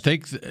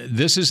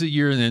this is the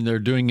year, and then they're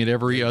doing it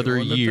every other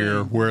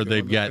year, where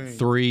they've got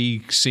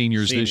three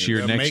seniors this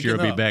year. Next year,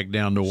 it'll be back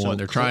down to one. So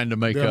they're trying to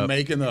make up. They're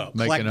making up.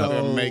 Klecko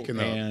They're making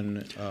up.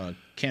 And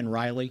Ken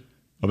Riley.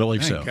 I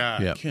believe Thank so.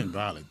 God. Yeah. Ken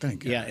Riley.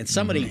 Thank God. Yeah, and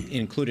somebody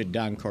included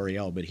Don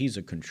Coryell, but he's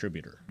a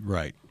contributor.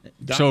 Right.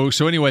 So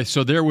anyway,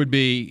 so there would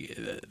be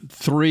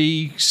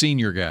three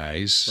senior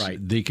guys. Right.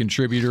 The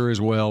contributor as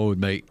well would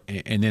make,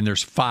 and then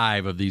there's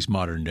 5 of these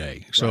modern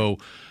day. So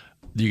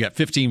you got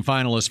 15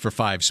 finalists for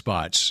 5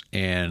 spots,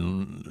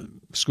 and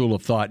School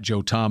of Thought,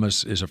 Joe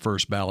Thomas is a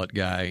first ballot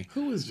guy.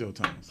 Who is Joe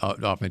Thomas?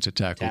 Offensive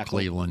tackle,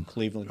 Cleveland.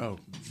 Oh,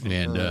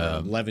 and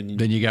 11.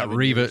 Then you got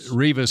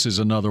Rivas is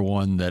another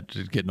one that's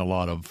getting a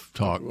lot of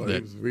talk. Well, that,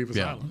 he was Rivas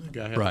Island. The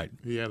guy had right.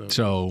 He had a,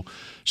 so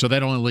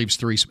that only leaves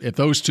 3. If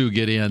those 2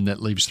 get in,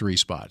 that leaves 3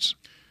 spots.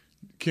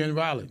 Ken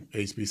Riley,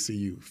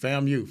 HBCU,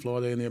 FAMU,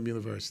 Florida A&M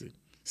University,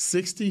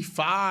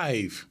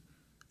 65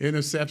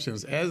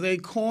 interceptions as a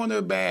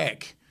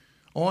cornerback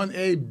on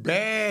a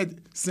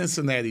bad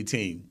Cincinnati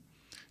team.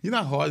 You know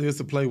how hard it is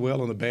to play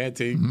well on a bad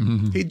team?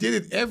 Mm-hmm. He did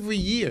it every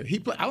year.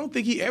 I don't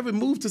think he ever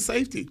moved to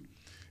safety.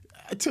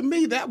 To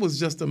me, that was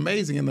just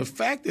amazing. And the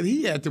fact that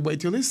he had to wait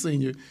till his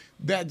senior,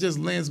 that just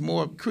lends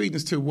more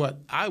credence to what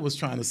I was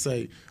trying to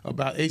say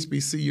about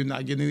HBCU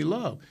not getting any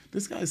love.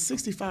 This guy has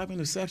 65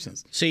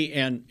 interceptions. See,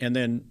 and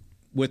then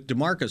with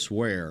DeMarcus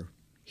Ware,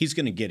 he's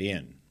going to get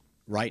in,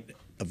 right,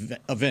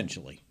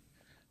 eventually.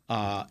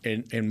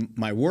 And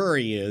my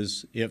worry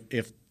is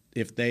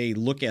if they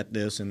look at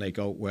this and they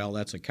go, well,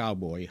 that's a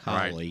Cowboy,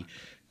 Howley,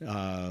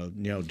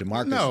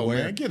 DeMarcus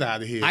Ware. Man, get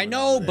out of here. I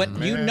know,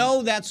 but you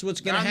know that's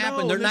what's going to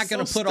happen. They're not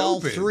going to put all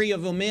 3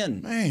 of them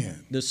in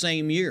the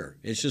same year.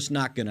 It's just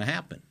not going to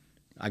happen.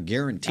 I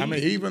guarantee. I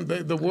mean, even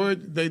the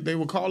word they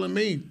were calling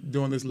me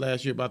during this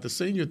last year about the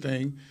senior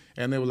thing,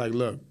 and they were like,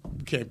 look,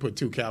 we can't put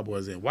 2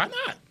 Cowboys in. Why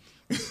not?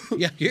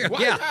 Yeah.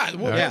 Why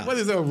not? What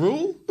is there, a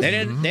rule? They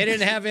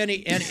didn't have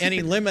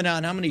any limit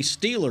on how many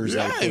Steelers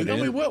they put in.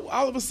 I mean,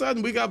 all of a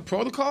sudden we got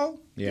protocol?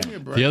 Yeah.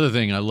 The other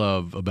thing I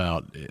love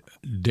about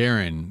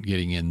Darren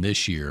getting in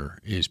this year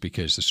is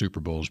because the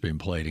Super Bowl's been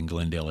played in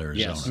Glendale,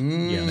 Arizona. Yes.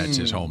 Yeah, that's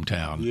his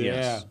hometown.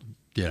 Yes.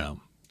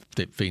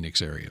 The Phoenix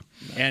area.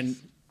 And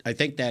I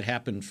think that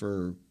happened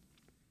for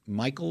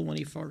Michael when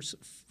he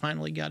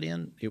finally got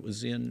in. It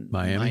was in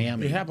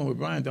Miami. It happened with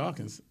Brian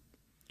Dawkins.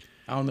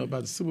 I don't know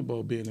about the Super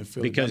Bowl being in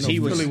Philly. Because Philly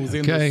was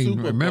in the Super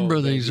Bowl. Remember,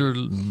 these are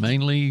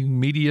mainly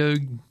media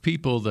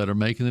people that are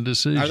making the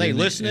decision. Are they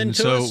listening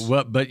to us?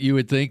 But you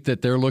would think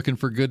that they're looking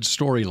for good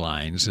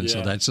storylines, and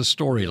so that's a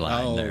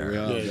storyline there.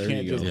 Yeah, it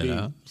can't just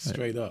be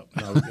straight up.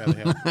 No, we gotta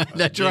have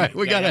that's right.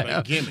 We gotta have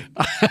a gimmick.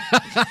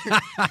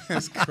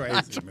 That's crazy,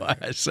 that's man. Why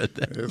I said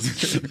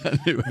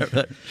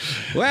that.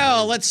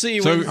 Well, let's see.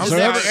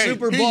 Whenever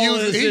Super Bowl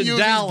is in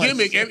Dallas.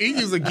 He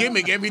uses a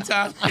gimmick every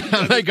time.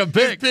 Make a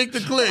pick. Pick the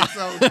click.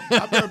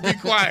 So I better be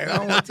quiet. I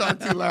don't want to talk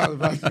too loud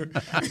about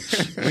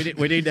it.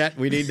 We need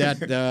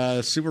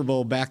that Super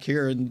Bowl back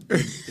here in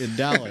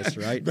Dallas,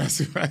 right?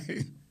 That's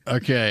right.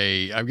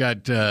 Okay, I've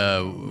got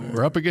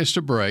we're up against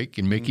a break,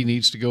 and Mickey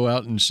needs to go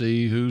out and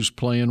see who's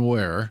playing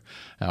where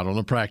out on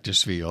the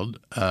practice field.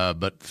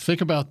 But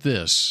think about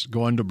this,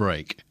 going to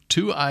break.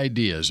 2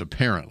 ideas,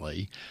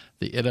 apparently,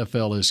 the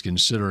NFL is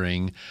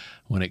considering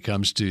when it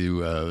comes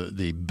to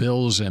the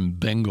Bills and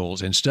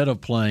Bengals, instead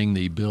of playing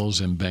the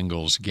Bills and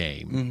Bengals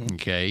game,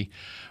 okay,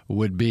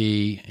 would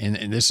be, and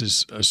this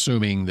is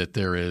assuming that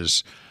there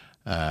is,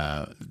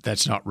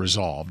 that's not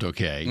resolved,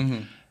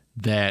 okay,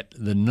 that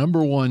the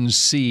number 1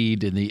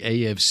 seed in the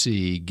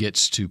AFC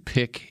gets to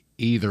pick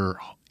either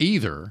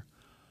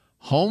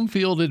home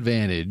field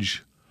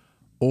advantage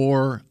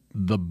or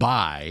the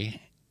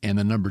bye, and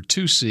the number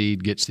 2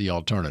 seed gets the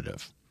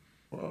alternative.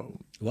 Whoa.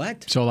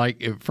 What? So,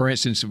 like, for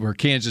instance, we're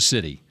Kansas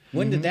City.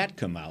 When did that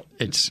come out?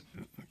 This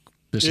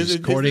is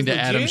according to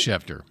Adam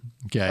Schefter.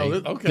 Okay.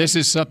 Okay. This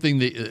is something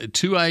that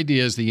 2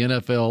 ideas the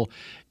NFL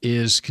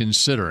is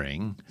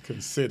considering.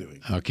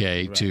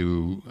 Okay,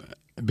 right.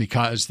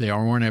 Because they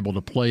weren't able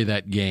to play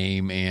that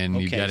game,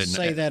 and you got to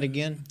say that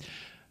again.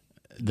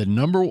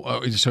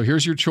 So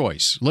here's your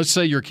choice. Let's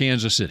say you're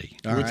Kansas City.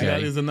 Which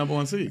is the number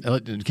 1 seed.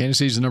 Kansas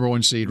City is the number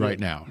 1 seed right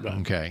now. Right.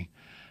 Okay.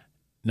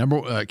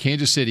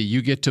 Kansas City,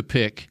 you get to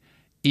pick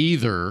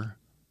either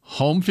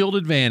home field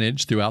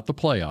advantage throughout the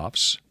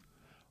playoffs,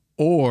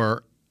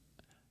 or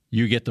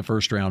you get the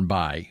first round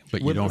bye,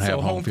 but you don't have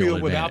home field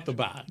advantage. Without the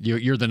bye.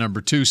 You're the number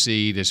 2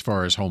 seed as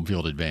far as home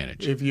field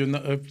advantage. If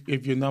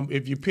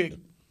you pick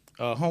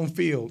home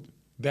field,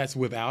 that's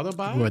without a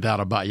bye? Without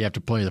a bye. You have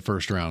to play the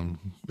first round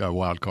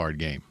wild card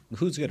game.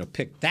 Who's going to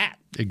pick that?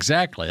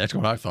 Exactly. That's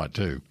what I thought,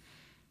 too.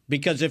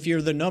 Because if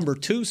you're the number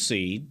 2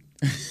 seed,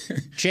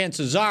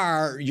 chances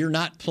are you're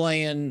not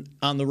playing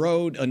on the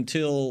road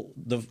until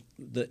the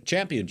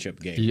championship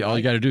game. All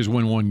you got to do is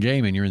win 1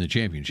 game, and you're in the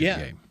championship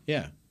game.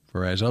 Yeah.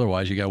 Whereas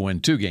otherwise, you got to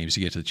win 2 games to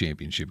get to the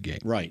championship game.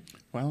 Right.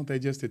 Why don't they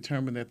just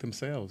determine that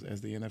themselves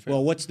as the NFL?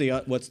 Well, what's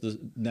the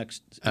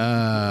next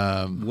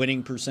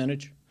winning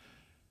percentage?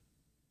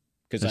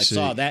 Because I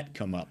saw that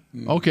come up.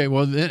 Okay,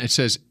 well, then it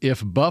says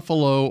if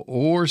Buffalo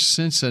or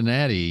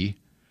Cincinnati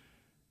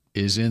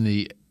is in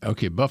the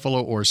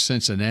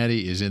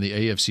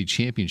AFC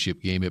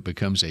Championship game, it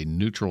becomes a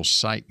neutral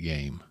site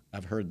game.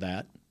 I've heard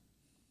that.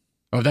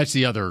 Oh, that's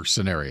the other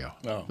scenario.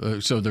 Oh.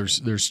 So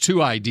there's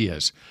 2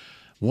 ideas.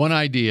 One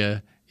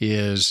idea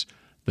is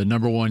the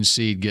number 1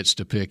 seed gets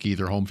to pick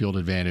either home field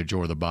advantage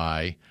or the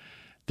bye.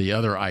 The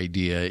other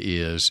idea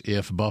is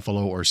if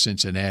Buffalo or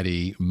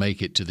Cincinnati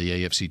make it to the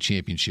AFC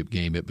Championship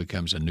game, it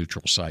becomes a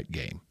neutral site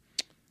game.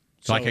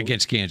 So, like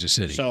against Kansas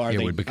City. So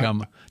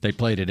they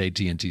played at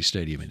AT&T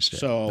Stadium instead.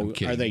 So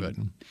kidding, are they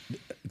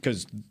 –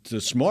 because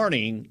this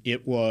morning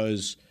it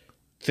was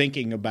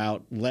thinking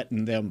about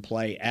letting them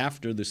play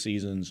after the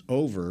season's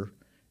over,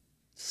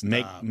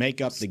 make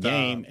up the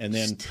game, and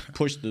then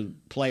push the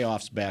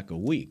playoffs back a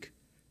week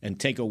and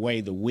take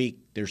away the week.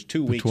 There's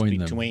 2 weeks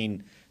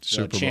between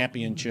the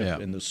championship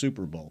and the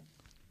Super Bowl.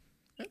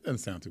 That doesn't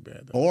sound too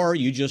bad, though. Or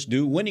you just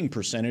do winning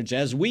percentage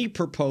as we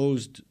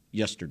proposed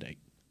yesterday.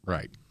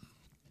 Right.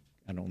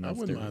 I don't know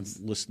if they're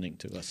listening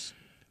to us.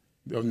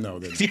 Oh, no,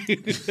 they're not.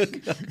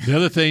 The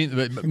other thing,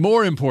 but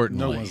more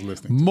importantly, no one's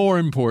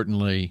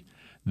listening.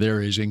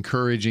 There is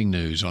encouraging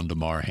news on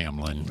Damar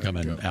Hamlin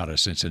coming out of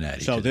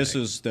Cincinnati. So today. this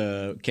is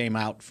came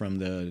out from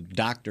the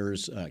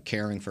doctors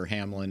caring for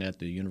Hamlin at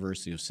the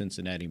University of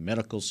Cincinnati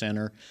Medical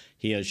Center.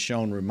 He has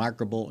shown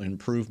remarkable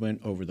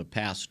improvement over the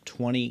past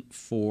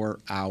 24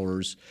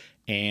 hours,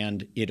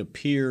 and it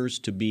appears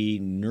to be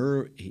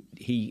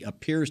he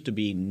appears to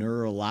be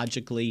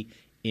neurologically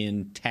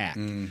intact.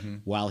 Mm-hmm.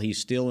 While he's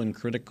still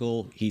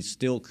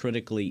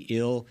critically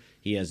ill,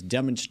 he has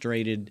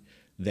demonstrated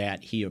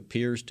that he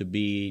appears to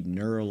be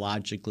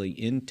neurologically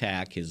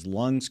intact. His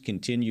lungs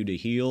continue to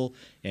heal,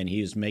 and he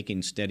is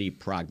making steady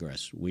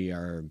progress. We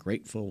are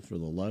grateful for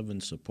the love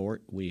and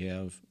support we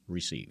have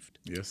received.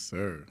 Yes,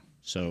 sir.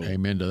 So,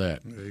 amen to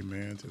that.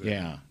 Amen to that.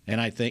 Yeah,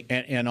 and I think,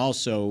 and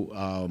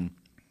also,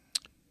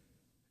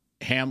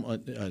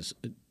 Hamlin.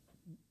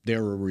 They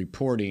were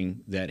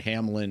reporting that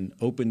Hamlin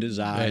opened his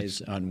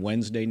eyes on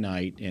Wednesday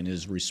night and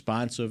is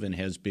responsive and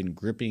has been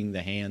gripping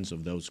the hands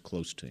of those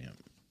close to him.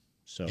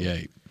 So,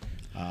 yay.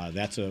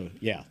 That's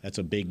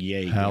a big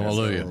yay.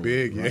 Hallelujah.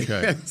 Big yay.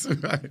 Okay. That's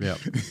right. Yep.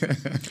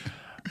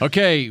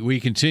 Okay, we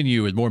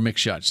continue with more Mick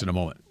Shots in a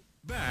moment.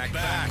 Back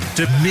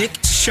to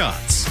Mick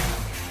Shots.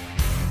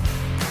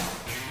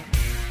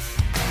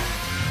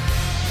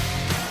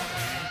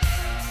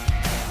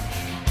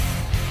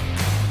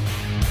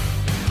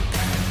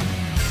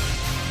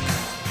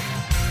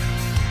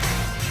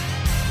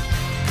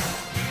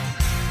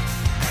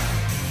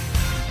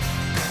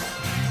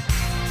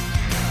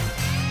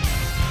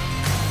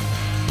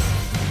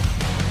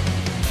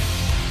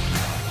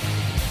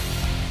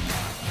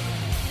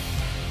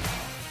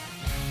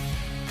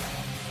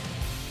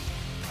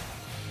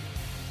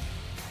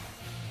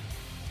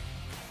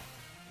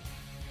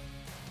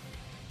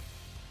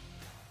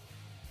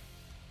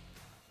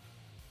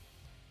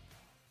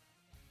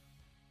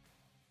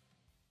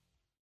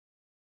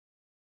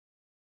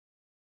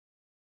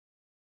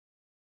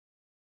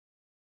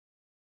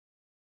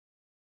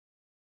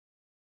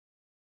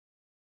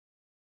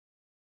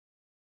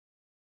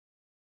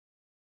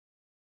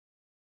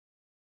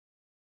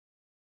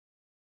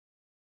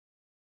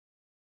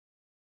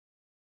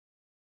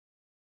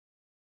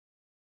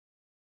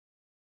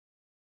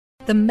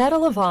 The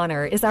Medal of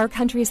Honor is our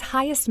country's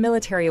highest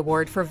military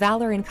award for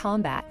valor in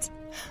combat.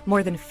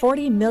 More than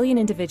 40 million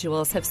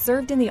individuals have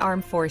served in the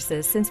armed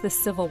forces since the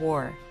Civil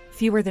War.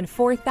 Fewer than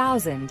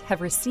 4,000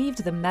 have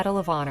received the Medal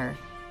of Honor.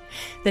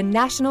 The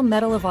National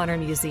Medal of Honor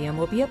Museum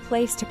will be a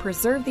place to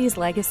preserve these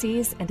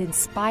legacies and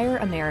inspire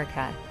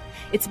America.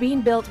 It's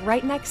being built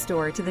right next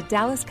door to the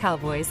Dallas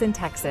Cowboys in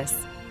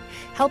Texas.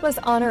 Help us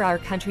honor our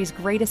country's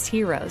greatest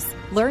heroes.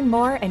 Learn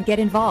more and get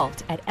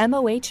involved at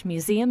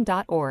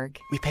mohmuseum.org.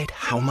 We paid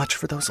how much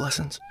for those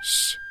lessons?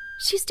 Shh,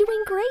 she's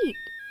doing great.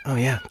 Oh,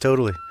 yeah,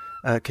 totally.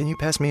 Can you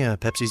pass me a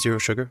Pepsi Zero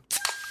Sugar?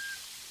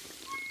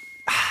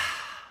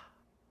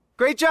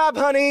 Great job,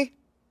 honey!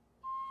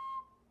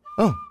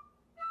 Oh,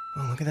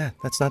 look at that.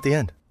 That's not the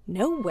end.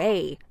 No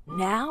way.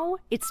 Now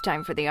it's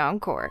time for the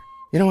encore.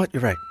 You know what?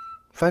 You're right.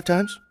 5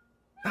 times?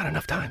 Not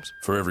enough times.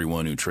 For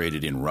everyone who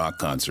traded in rock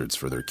concerts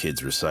for their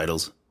kids'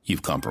 recitals,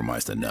 you've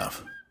compromised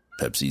enough.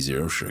 Pepsi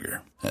Zero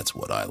Sugar. That's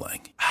what I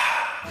like.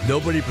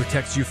 Nobody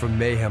protects you from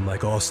mayhem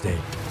like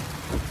Allstate.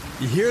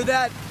 You hear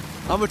that?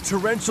 I'm a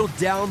torrential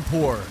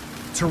downpour.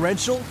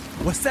 Torrential?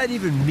 What's that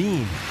even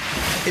mean?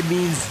 It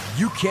means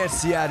you can't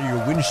see out of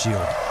your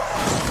windshield.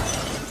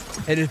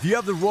 And if you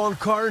have the wrong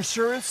car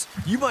insurance,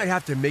 you might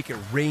have to make it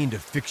rain to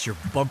fix your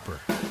bumper.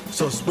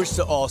 So switch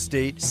to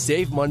Allstate,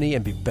 save money,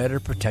 and be better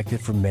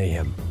protected from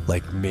mayhem,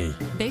 like me.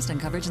 Based on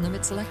coverage and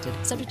limits selected,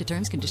 subject to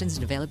terms, conditions,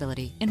 and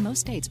availability. In most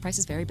states,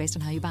 prices vary based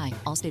on how you buy.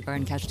 Allstate Bar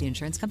and Casualty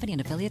Insurance Company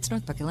and affiliates,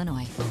 Northbrook,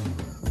 Illinois.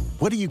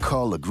 What do you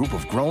call a group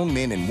of grown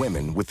men and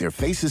women with their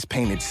faces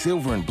painted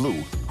silver and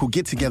blue who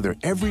get together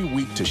every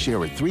week to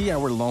share a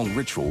 3-hour-long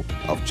ritual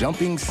of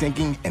jumping,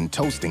 sinking, and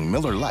toasting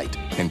Miller Lite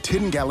in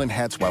 10-gallon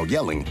hats while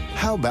yelling,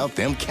 "How about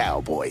them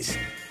Cowboys?"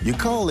 You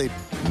call it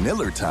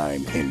Miller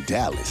Time in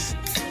Dallas.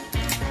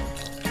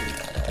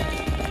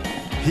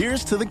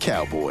 Here's to the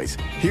Cowboys.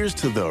 Here's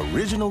to the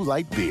original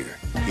light beer.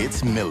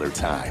 It's Miller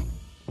Time.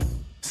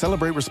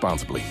 Celebrate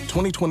responsibly.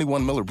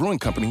 2021 Miller Brewing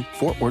Company,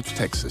 Fort Worth,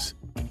 Texas.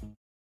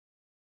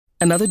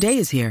 Another day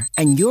is here,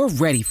 and you're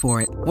ready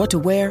for it. What to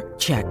wear?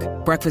 Check.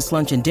 Breakfast,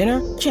 lunch, and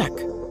dinner? Check.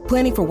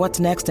 Planning for what's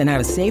next and how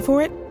to save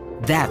for it?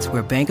 That's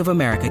where Bank of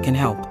America can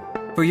help.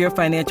 For your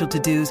financial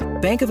to-dos,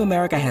 Bank of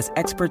America has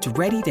experts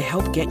ready to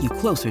help get you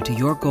closer to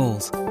your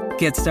goals.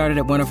 Get started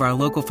at one of our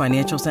local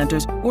financial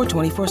centers or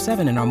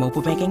 24/7 in our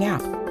mobile banking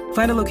app.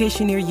 Find a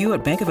location near you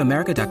at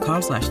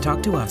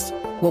bankofamerica.com/talktous.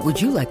 What would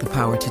you like the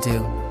power to do?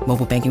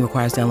 Mobile banking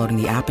requires downloading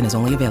the app and is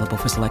only available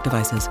for select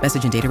devices.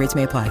 Message and data rates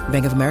may apply.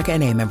 Bank of America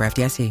NA, member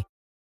FDIC.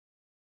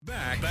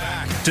 Back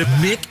to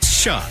Mick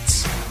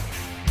Shots.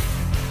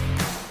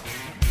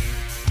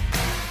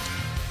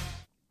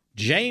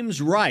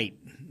 James Wright,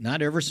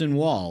 not Everson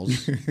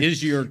Walls,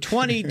 is your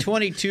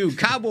 2022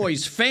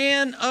 Cowboys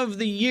Fan of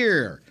the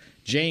Year.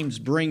 James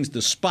brings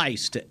the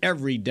spice to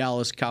every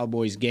Dallas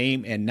Cowboys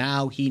game, and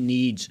now he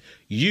needs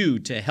you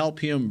to help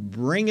him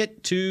bring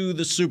it to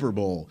the Super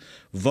Bowl.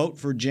 Vote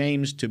for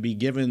James to be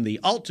given the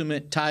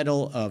ultimate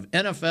title of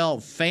NFL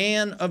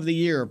Fan of the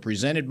Year,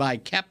 presented by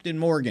Captain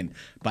Morgan,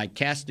 by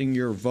casting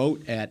your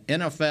vote at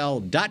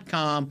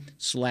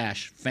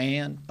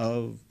NFL.com/fan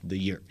of the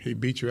year. He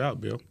beat you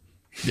out, Bill.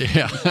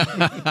 Yeah.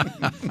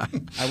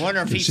 I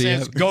wonder if he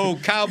says "Go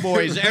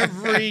Cowboys"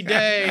 every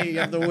day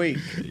of the week.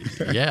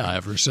 Yeah,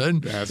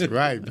 Everson. That's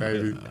right,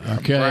 baby.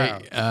 Okay.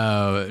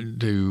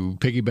 To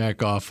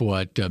piggyback off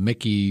what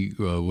Mickey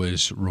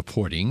was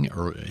reporting,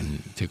 or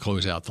to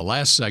close out the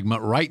last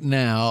segment, right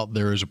now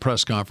there is a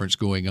press conference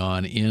going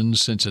on in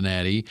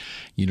Cincinnati.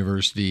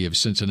 University of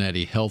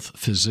Cincinnati health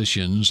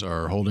physicians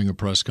are holding a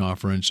press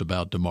conference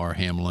about Damar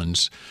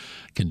Hamlin's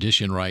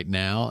condition right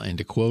now, and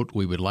to quote,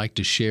 "We would like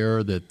to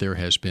share that there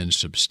has been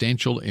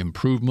substantial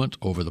improvement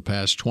over the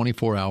past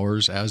 24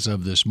 hours. As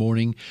of this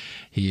morning,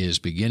 he is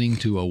beginning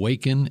to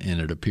awaken,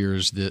 and it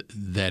appears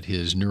that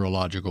his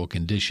neurological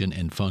condition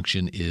and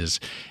function is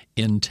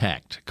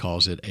intact."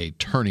 Calls it a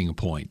turning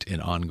point in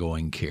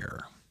ongoing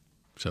care.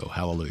 So,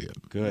 hallelujah.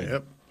 Good.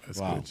 Yep. That's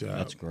a good job.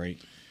 That's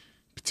great.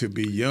 To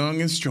be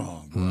young and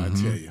strong, boy, I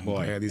tell you.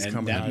 Boy, and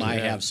that might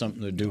have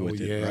something to do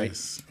with it, right?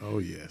 Oh,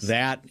 yes.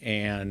 That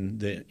and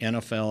the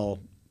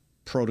NFL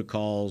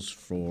protocols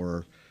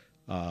for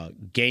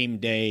game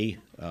day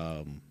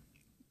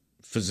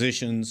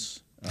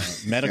physicians,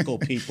 medical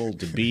people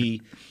to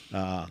be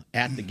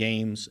at the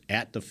games,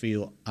 at the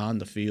field, on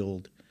the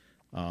field.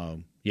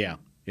 Yeah,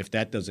 if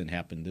that doesn't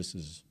happen, this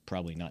is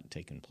probably not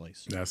taking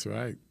place. That's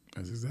right.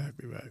 That's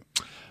exactly right.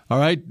 All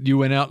right, you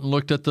went out and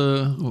looked at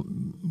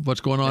what's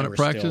going on at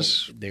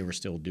practice? They were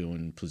still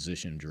doing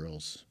position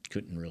drills.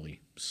 Couldn't really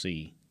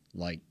see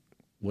like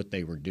what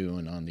they were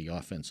doing on the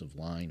offensive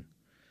line.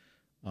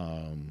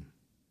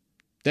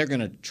 They're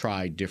going to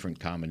try different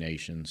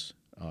combinations.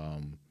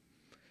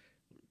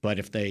 But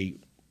if they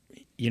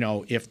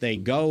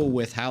go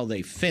with how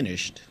they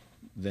finished,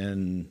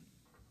 then,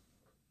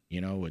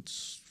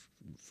 it's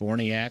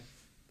Forniak,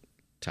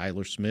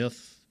 Tyler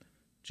Smith,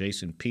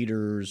 Jason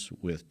Peters,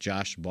 with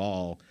Josh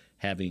Ball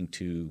having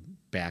to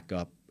back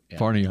up.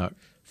 Forniak.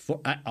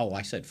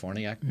 I said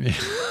Forniak.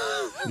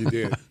 You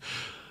did.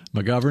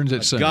 McGovern's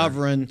at center.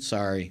 McGovern,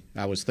 sorry.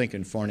 I was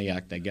thinking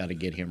Forniak, they got to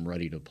get him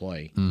ready to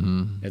play.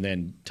 Mm-hmm. And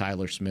then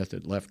Tyler Smith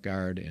at left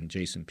guard and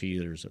Jason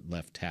Peters at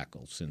left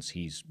tackle, since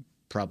he's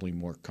probably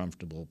more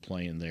comfortable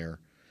playing there.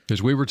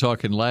 Because we were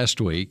talking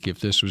last week, if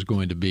this was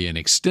going to be an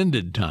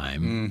extended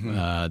time,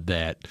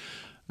 that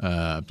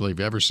I believe,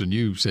 Everson,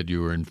 you said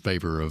you were in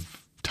favor of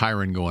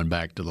Tyron going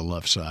back to the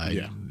left side,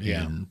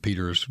 and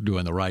Peters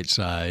doing the right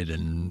side,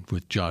 and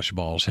with Josh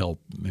Ball's help,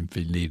 if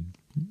he need.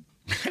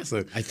 That's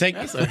a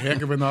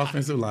heck of an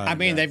offensive line. I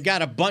mean, they've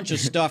got a bunch of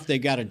stuff they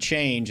got to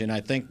change, and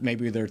I think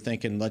maybe they're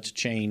thinking, let's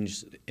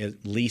change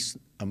at least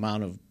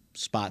amount of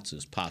spots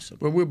as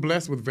possible. Well, we're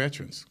blessed with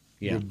veterans.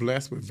 Yeah. We're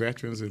blessed with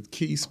veterans at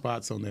key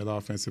spots on that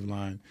offensive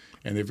line.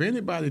 And if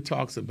anybody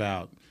talks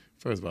about,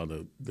 first of all,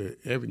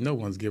 no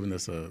one's given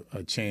us a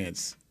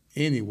chance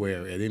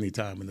anywhere at any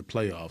time in the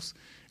playoffs.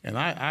 And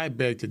I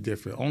beg to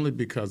differ only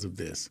because of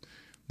this.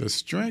 The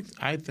strength,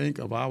 I think,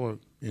 of our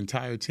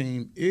entire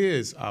team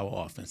is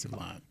our offensive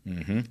line.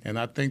 Mm-hmm. And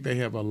I think they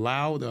have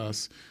allowed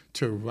us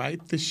to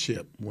right the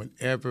ship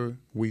whenever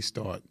we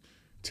start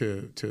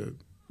to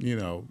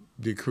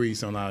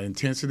decrease on our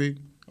intensity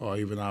or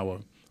even our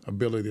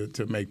ability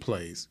to make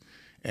plays.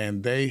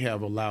 And they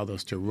have allowed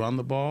us to run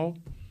the ball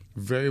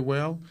very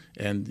well.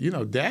 And,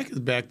 Dak is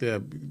back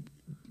there.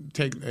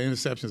 Take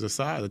interceptions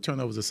aside, the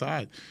turnovers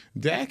aside,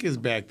 Dak is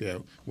back there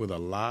with a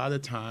lot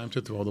of time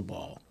to throw the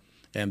ball.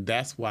 And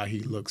that's why he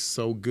looks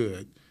so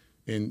good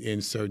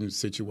in certain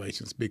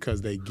situations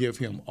because they give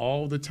him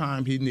all the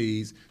time he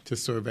needs to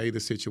survey the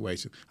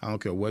situation. I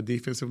don't care what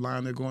defensive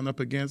line they're going up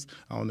against.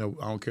 I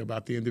don't care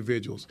about the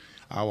individuals.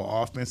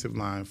 Our offensive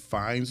line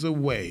finds a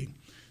way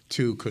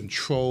to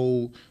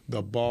control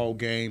the ball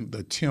game,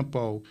 the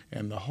tempo,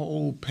 and the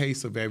whole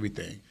pace of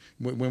everything.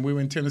 When we were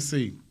in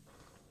Tennessee,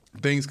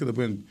 things could have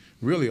been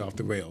really off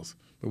the rails.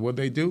 But what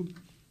they do,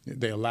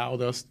 they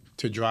allowed us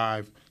to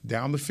drive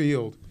down the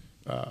field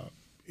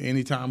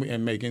anytime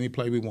and make any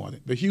play we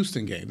wanted. The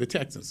Houston game, the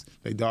Texans,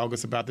 they dog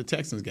us about the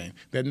Texans game.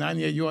 That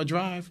 98-yard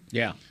drive,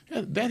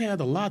 that had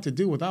a lot to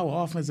do with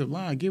our offensive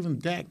line, giving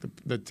Dak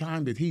the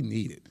time that he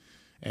needed.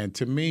 And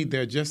to me,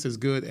 they're just as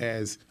good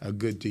as a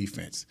good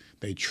defense.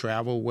 They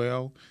travel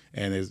well,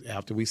 and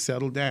after we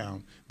settle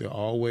down, they're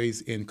always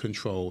in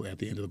control at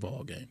the end of the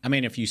ball game. I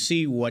mean, if you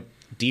see what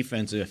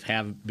defensive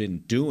have been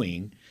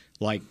doing,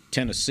 like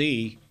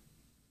Tennessee,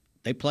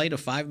 they played a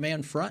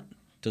 5-man front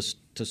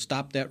to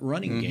stop that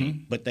running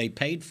game, but they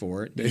paid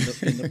for it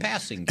in the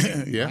passing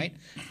game, right?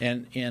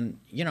 And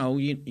you know,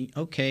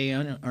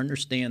 I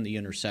understand the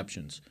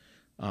interceptions.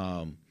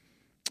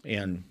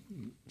 And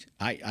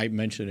I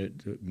mentioned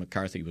it.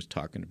 McCarthy was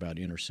talking about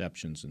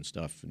interceptions and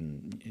stuff,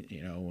 and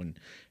you know, and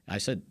I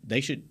said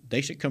they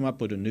should come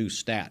up with a new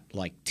stat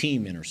like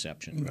team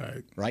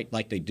interception, right?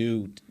 Like they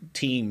do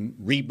team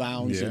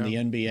rebounds in the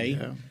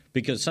NBA,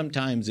 because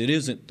sometimes it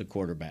isn't the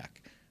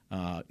quarterback.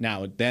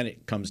 Now then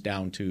it comes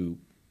down to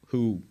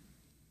who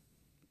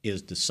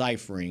is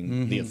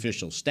deciphering the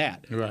official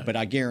stat, but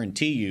I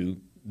guarantee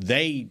you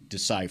they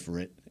decipher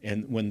it.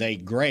 And when they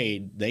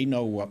grade, they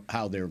know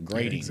how they're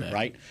grading,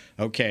 right?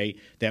 Okay,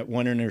 that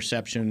one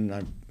interception,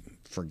 I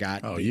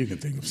forgot. Oh, you can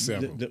think of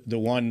several. The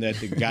one that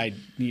the guy,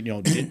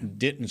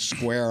 didn't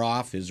square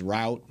off his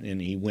route, and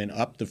he went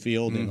up the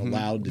field and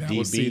allowed the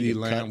DB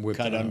to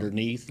cut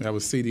underneath. That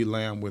was CeeDee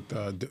Lamb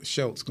with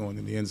Schultz going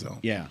in the end zone.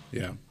 Yeah,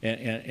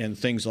 and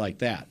things like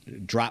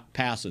that. Drop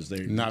passes.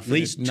 They're not at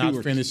least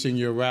not finishing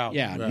your route.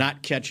 Yeah,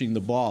 not catching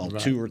the ball.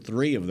 2 or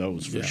 3 of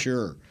those for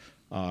sure.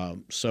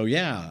 So,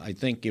 I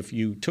think if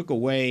you took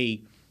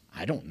away,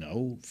 I don't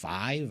know,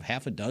 5,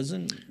 half a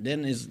dozen,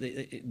 then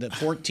the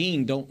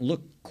 14 don't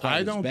look quite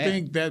as bad. I don't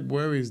think that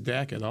worries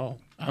Dak at all.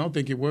 I don't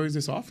think it worries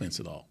this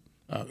offense at all,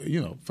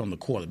 from the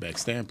quarterback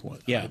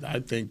standpoint. Yeah. I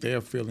think they're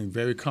feeling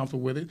very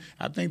comfortable with it.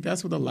 I think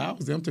that's what allows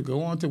them to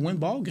go on to win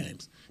ball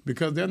games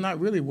because they're not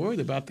really worried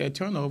about that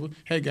turnover.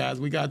 Hey, guys,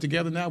 we got it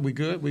together now. We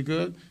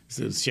good. It's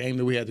a shame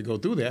that we had to go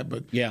through that,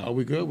 but are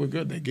we good? We're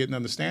good. They get an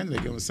understanding.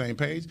 They get on the same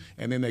page,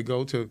 and then they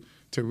go to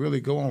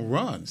really go on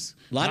runs.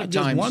 A lot Not of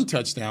just times, one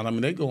touchdown. I mean,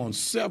 they go on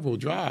several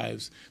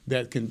drives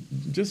that can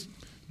just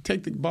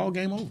take the ball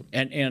game over.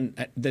 And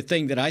the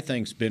thing that I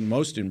think's been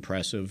most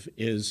impressive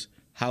is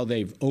how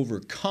they've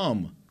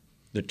overcome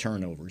the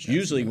turnovers.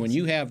 Usually when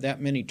you have that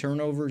many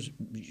turnovers,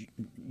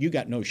 you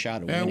got no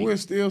shot of winning. And we're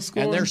still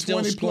scoring. And they're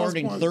still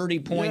scoring 30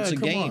 points a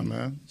game. On,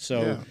 man.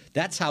 So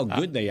that's how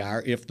good they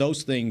are if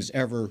those things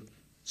ever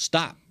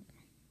stop.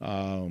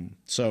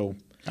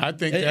 I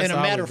think that's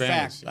our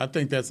advantage. I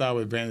think that's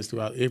our advantage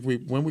throughout.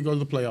 When we go to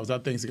the playoffs, I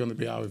think it's going to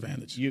be our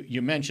advantage.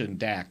 You mentioned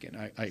Dak, and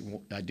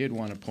I did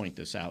want to point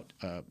this out.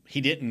 He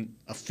didn't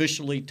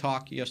officially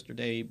talk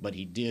yesterday, but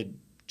he did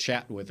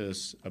chat with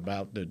us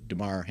about the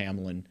Damar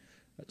Hamlin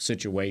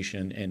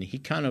situation, and he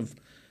kind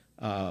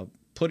of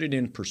put it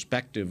in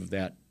perspective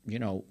that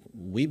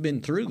we've been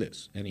through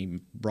this, and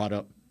he brought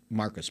up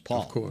Marcus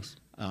Paul, of course,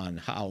 on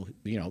how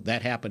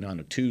that happened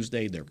on a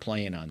Tuesday. They're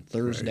playing on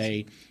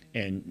Thursday. Right.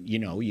 And,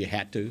 you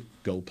had to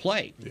go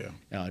play.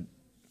 Yeah.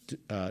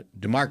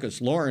 DeMarcus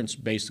Lawrence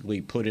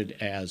basically put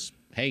it as,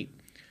 hey,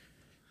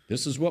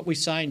 this is what we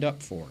signed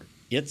up for.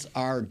 It's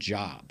our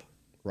job,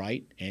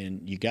 right?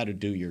 And you got to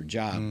do your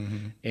job.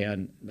 Mm-hmm.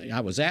 And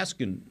I was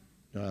asking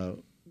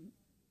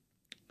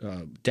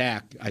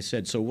Dak, I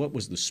said, so what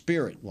was the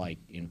spirit like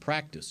in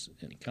practice?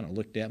 And he kind of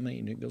looked at me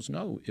and he goes,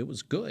 no, it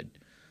was good.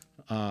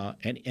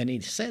 And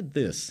he said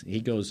this. He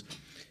goes,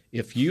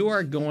 if you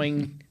are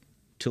going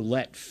to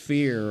let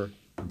fear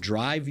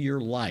drive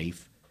your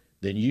life,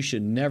 then you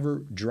should never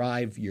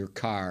drive your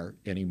car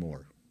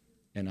anymore.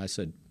 And I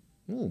said,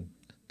 oh,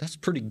 that's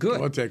pretty good.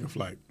 Or take a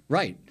flight.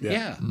 Right,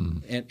 yeah.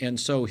 And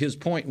so his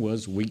point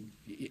was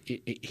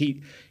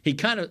he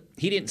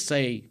didn't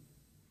say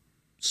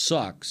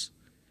sucks,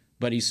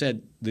 but he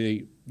said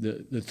the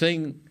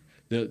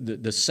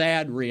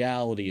sad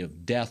reality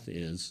of death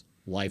is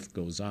life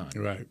goes on.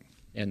 Right.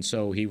 And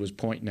so he was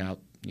pointing out,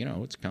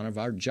 it's kind of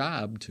our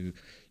job to,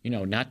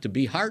 not to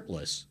be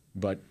heartless,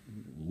 but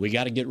we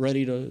got to get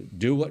ready to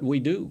do what we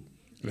do.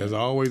 There's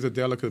always a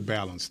delicate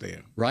balance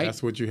there. Right.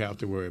 That's what you have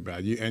to worry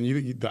about.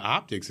 The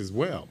optics as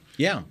well.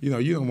 Yeah.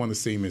 You don't want to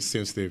seem as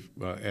sensitive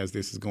as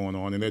this is going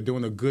on, and they're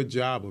doing a good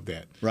job of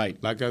that.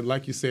 Right.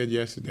 Like you said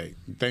yesterday,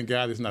 thank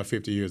God it's not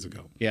 50 years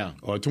ago. Yeah.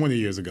 Or 20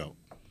 years ago,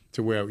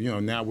 to where,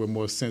 now we're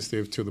more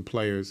sensitive to the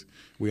players.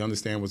 We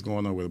understand what's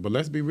going on with it. But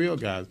let's be real,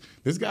 guys.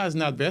 This guy's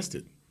not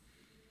vested.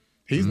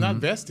 He's not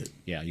vested.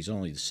 Yeah, he's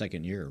only the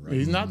second year, right?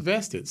 He's not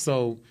vested.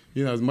 So,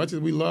 as much as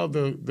we love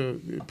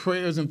the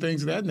prayers and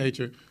things of that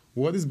nature,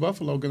 what is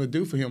Buffalo going to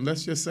do for him?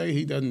 Let's just say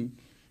he doesn't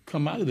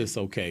come out of this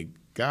okay,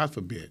 God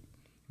forbid.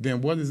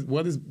 Then what is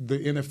the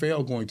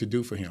NFL going to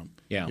do for him?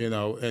 Yeah.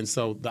 And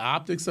so the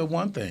optics are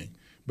one thing,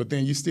 but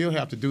then you still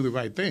have to do the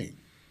right thing.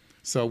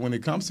 So when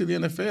it comes to the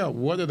NFL,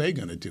 what are they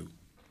going to do?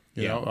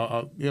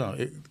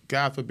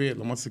 God forbid,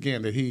 once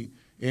again, that he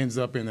ends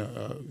up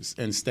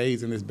and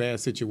stays in this bad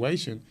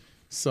situation.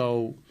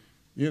 So,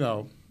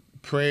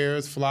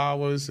 prayers,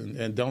 flowers,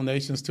 and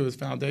donations to his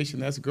foundation,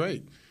 that's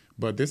great.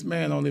 But this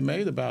man only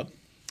made about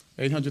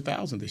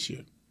 $800,000 this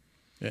year.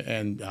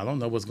 And I don't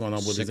know what's going on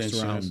with his insurance.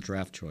 Sixth-round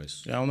draft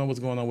choice. I don't know what's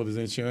going on with his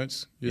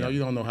insurance. You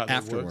don't know how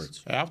that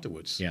works.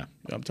 Afterwards. Yeah.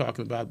 I'm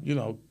talking about,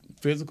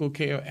 physical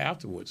care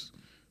afterwards.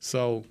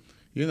 So,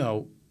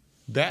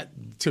 that,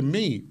 to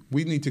me,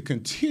 we need to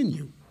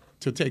continue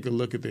to take a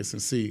look at this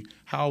and see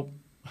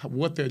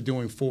what they're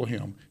doing for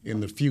him in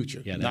the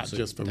future, not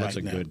just for right now. That's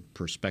a good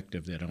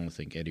perspective that I don't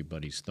think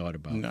anybody's thought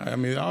about. No, I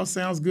mean, it all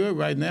sounds good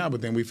right now,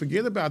 but then we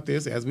forget about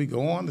this as we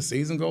go on. The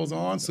season goes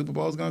on. Super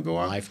Bowl's going to go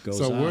on. Life goes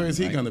on. So where is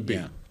he going to be?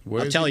 Yeah.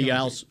 I'll tell you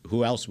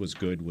who else was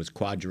good was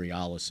Quadri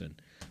Allison.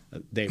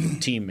 They were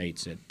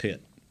teammates at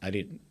Pitt. I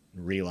didn't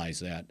realize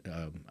that.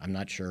 I'm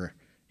not sure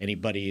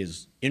anybody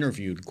has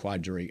interviewed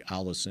Quadri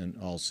Allison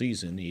all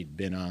season. He'd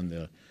been on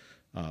the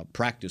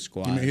practice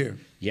squad. You mean here?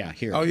 Yeah,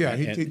 here. Oh, yeah,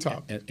 he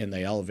talked. And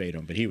they elevate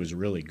him. But he was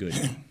really good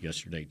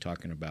yesterday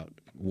talking about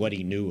what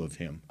he knew of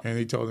him. And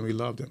he told him he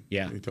loved him.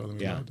 Yeah. He told him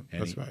he loved him.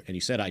 That's right. And he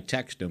said, I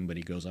texted him, but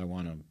he goes, I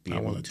want to be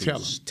able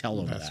to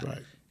tell him That's that.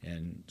 right.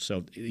 And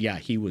so, yeah,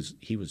 he was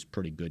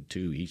pretty good,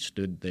 too. He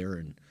stood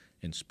there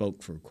and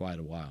spoke for quite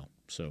a while.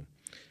 So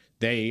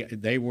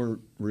they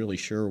weren't really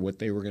sure what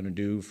they were going to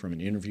do from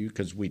an interview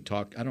because we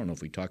talked – I don't know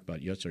if we talked about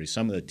it yesterday.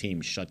 Some of the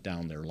teams shut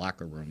down their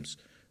locker rooms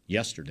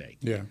yesterday.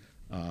 Yeah.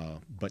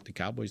 But the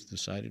Cowboys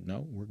decided,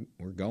 no,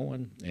 we're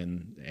going.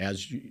 And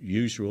as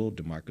usual,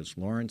 DeMarcus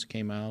Lawrence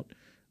came out.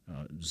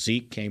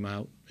 Zeke came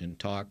out and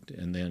talked.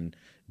 And then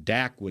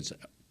Dak was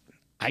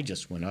 – I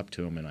just went up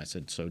to him and I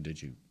said, so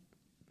did you –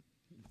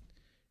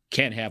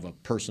 can't have a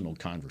personal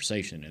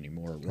conversation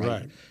anymore,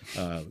 right?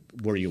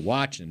 Were you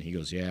watching? He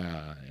goes,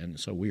 yeah. And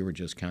so we were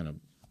just kind of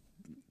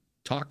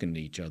talking to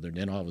each other.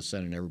 Then all of a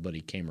sudden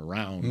everybody came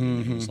around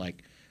and it was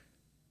like,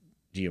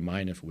 do you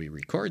mind if we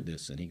record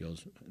this? And he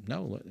goes,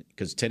 no,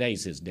 because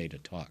today's his day to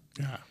talk.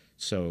 Yeah.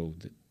 So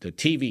the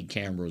TV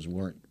cameras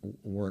weren't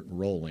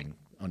rolling,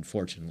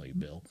 unfortunately,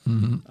 Bill.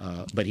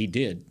 But he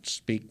did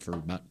speak for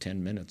about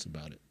 10 minutes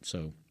about it.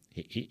 So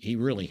he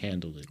really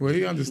handled it. Well,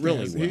 he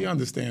understands. Really well. He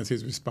understands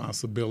his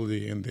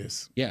responsibility in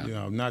this.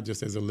 Yeah. Not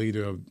just as a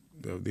leader of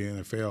the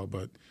NFL,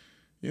 but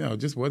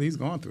just what he's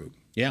gone through.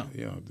 Yeah.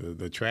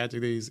 The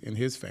tragedies in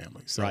his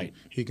family. So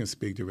he can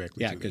speak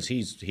directly. Yeah, because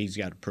he's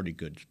got a pretty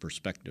good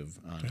perspective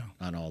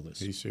on all this.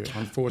 He should.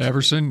 Unfortunately,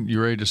 Everson,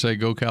 you ready to say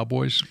go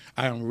Cowboys?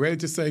 I am ready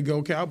to say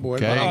go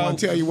Cowboys. Okay. But I want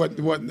to tell you what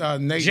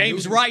Nate James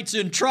Newton, Wright's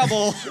in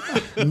trouble.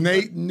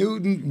 Nate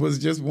Newton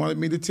just wanted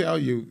me to tell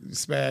you,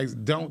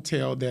 Spags, don't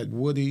tell that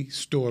Woody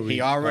story. He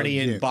already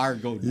again.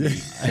 embargoed me.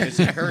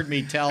 He heard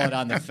me tell it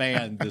on the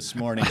fan this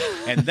morning,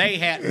 and they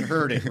hadn't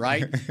heard it,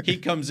 right? He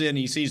comes in,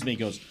 he sees me, he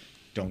goes,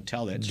 don't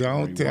tell that story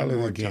Don't tell one it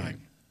more again.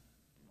 time.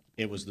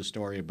 It was the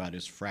story about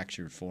his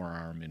fractured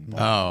forearm in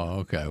Oh,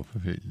 okay.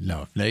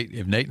 No,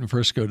 if Nate in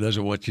Frisco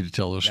doesn't want you to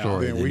tell the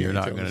story, then you're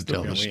not going to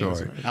tell the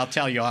story. I'll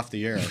tell you off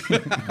the air.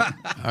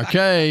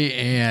 Okay,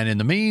 and in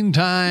the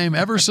meantime,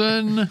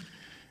 Everson,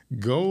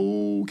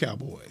 go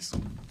Cowboys.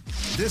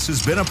 This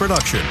has been a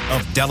production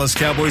of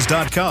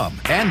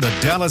DallasCowboys.com and the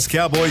Dallas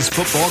Cowboys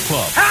Football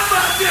Club. How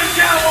about this,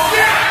 Cowboys?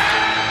 Yeah!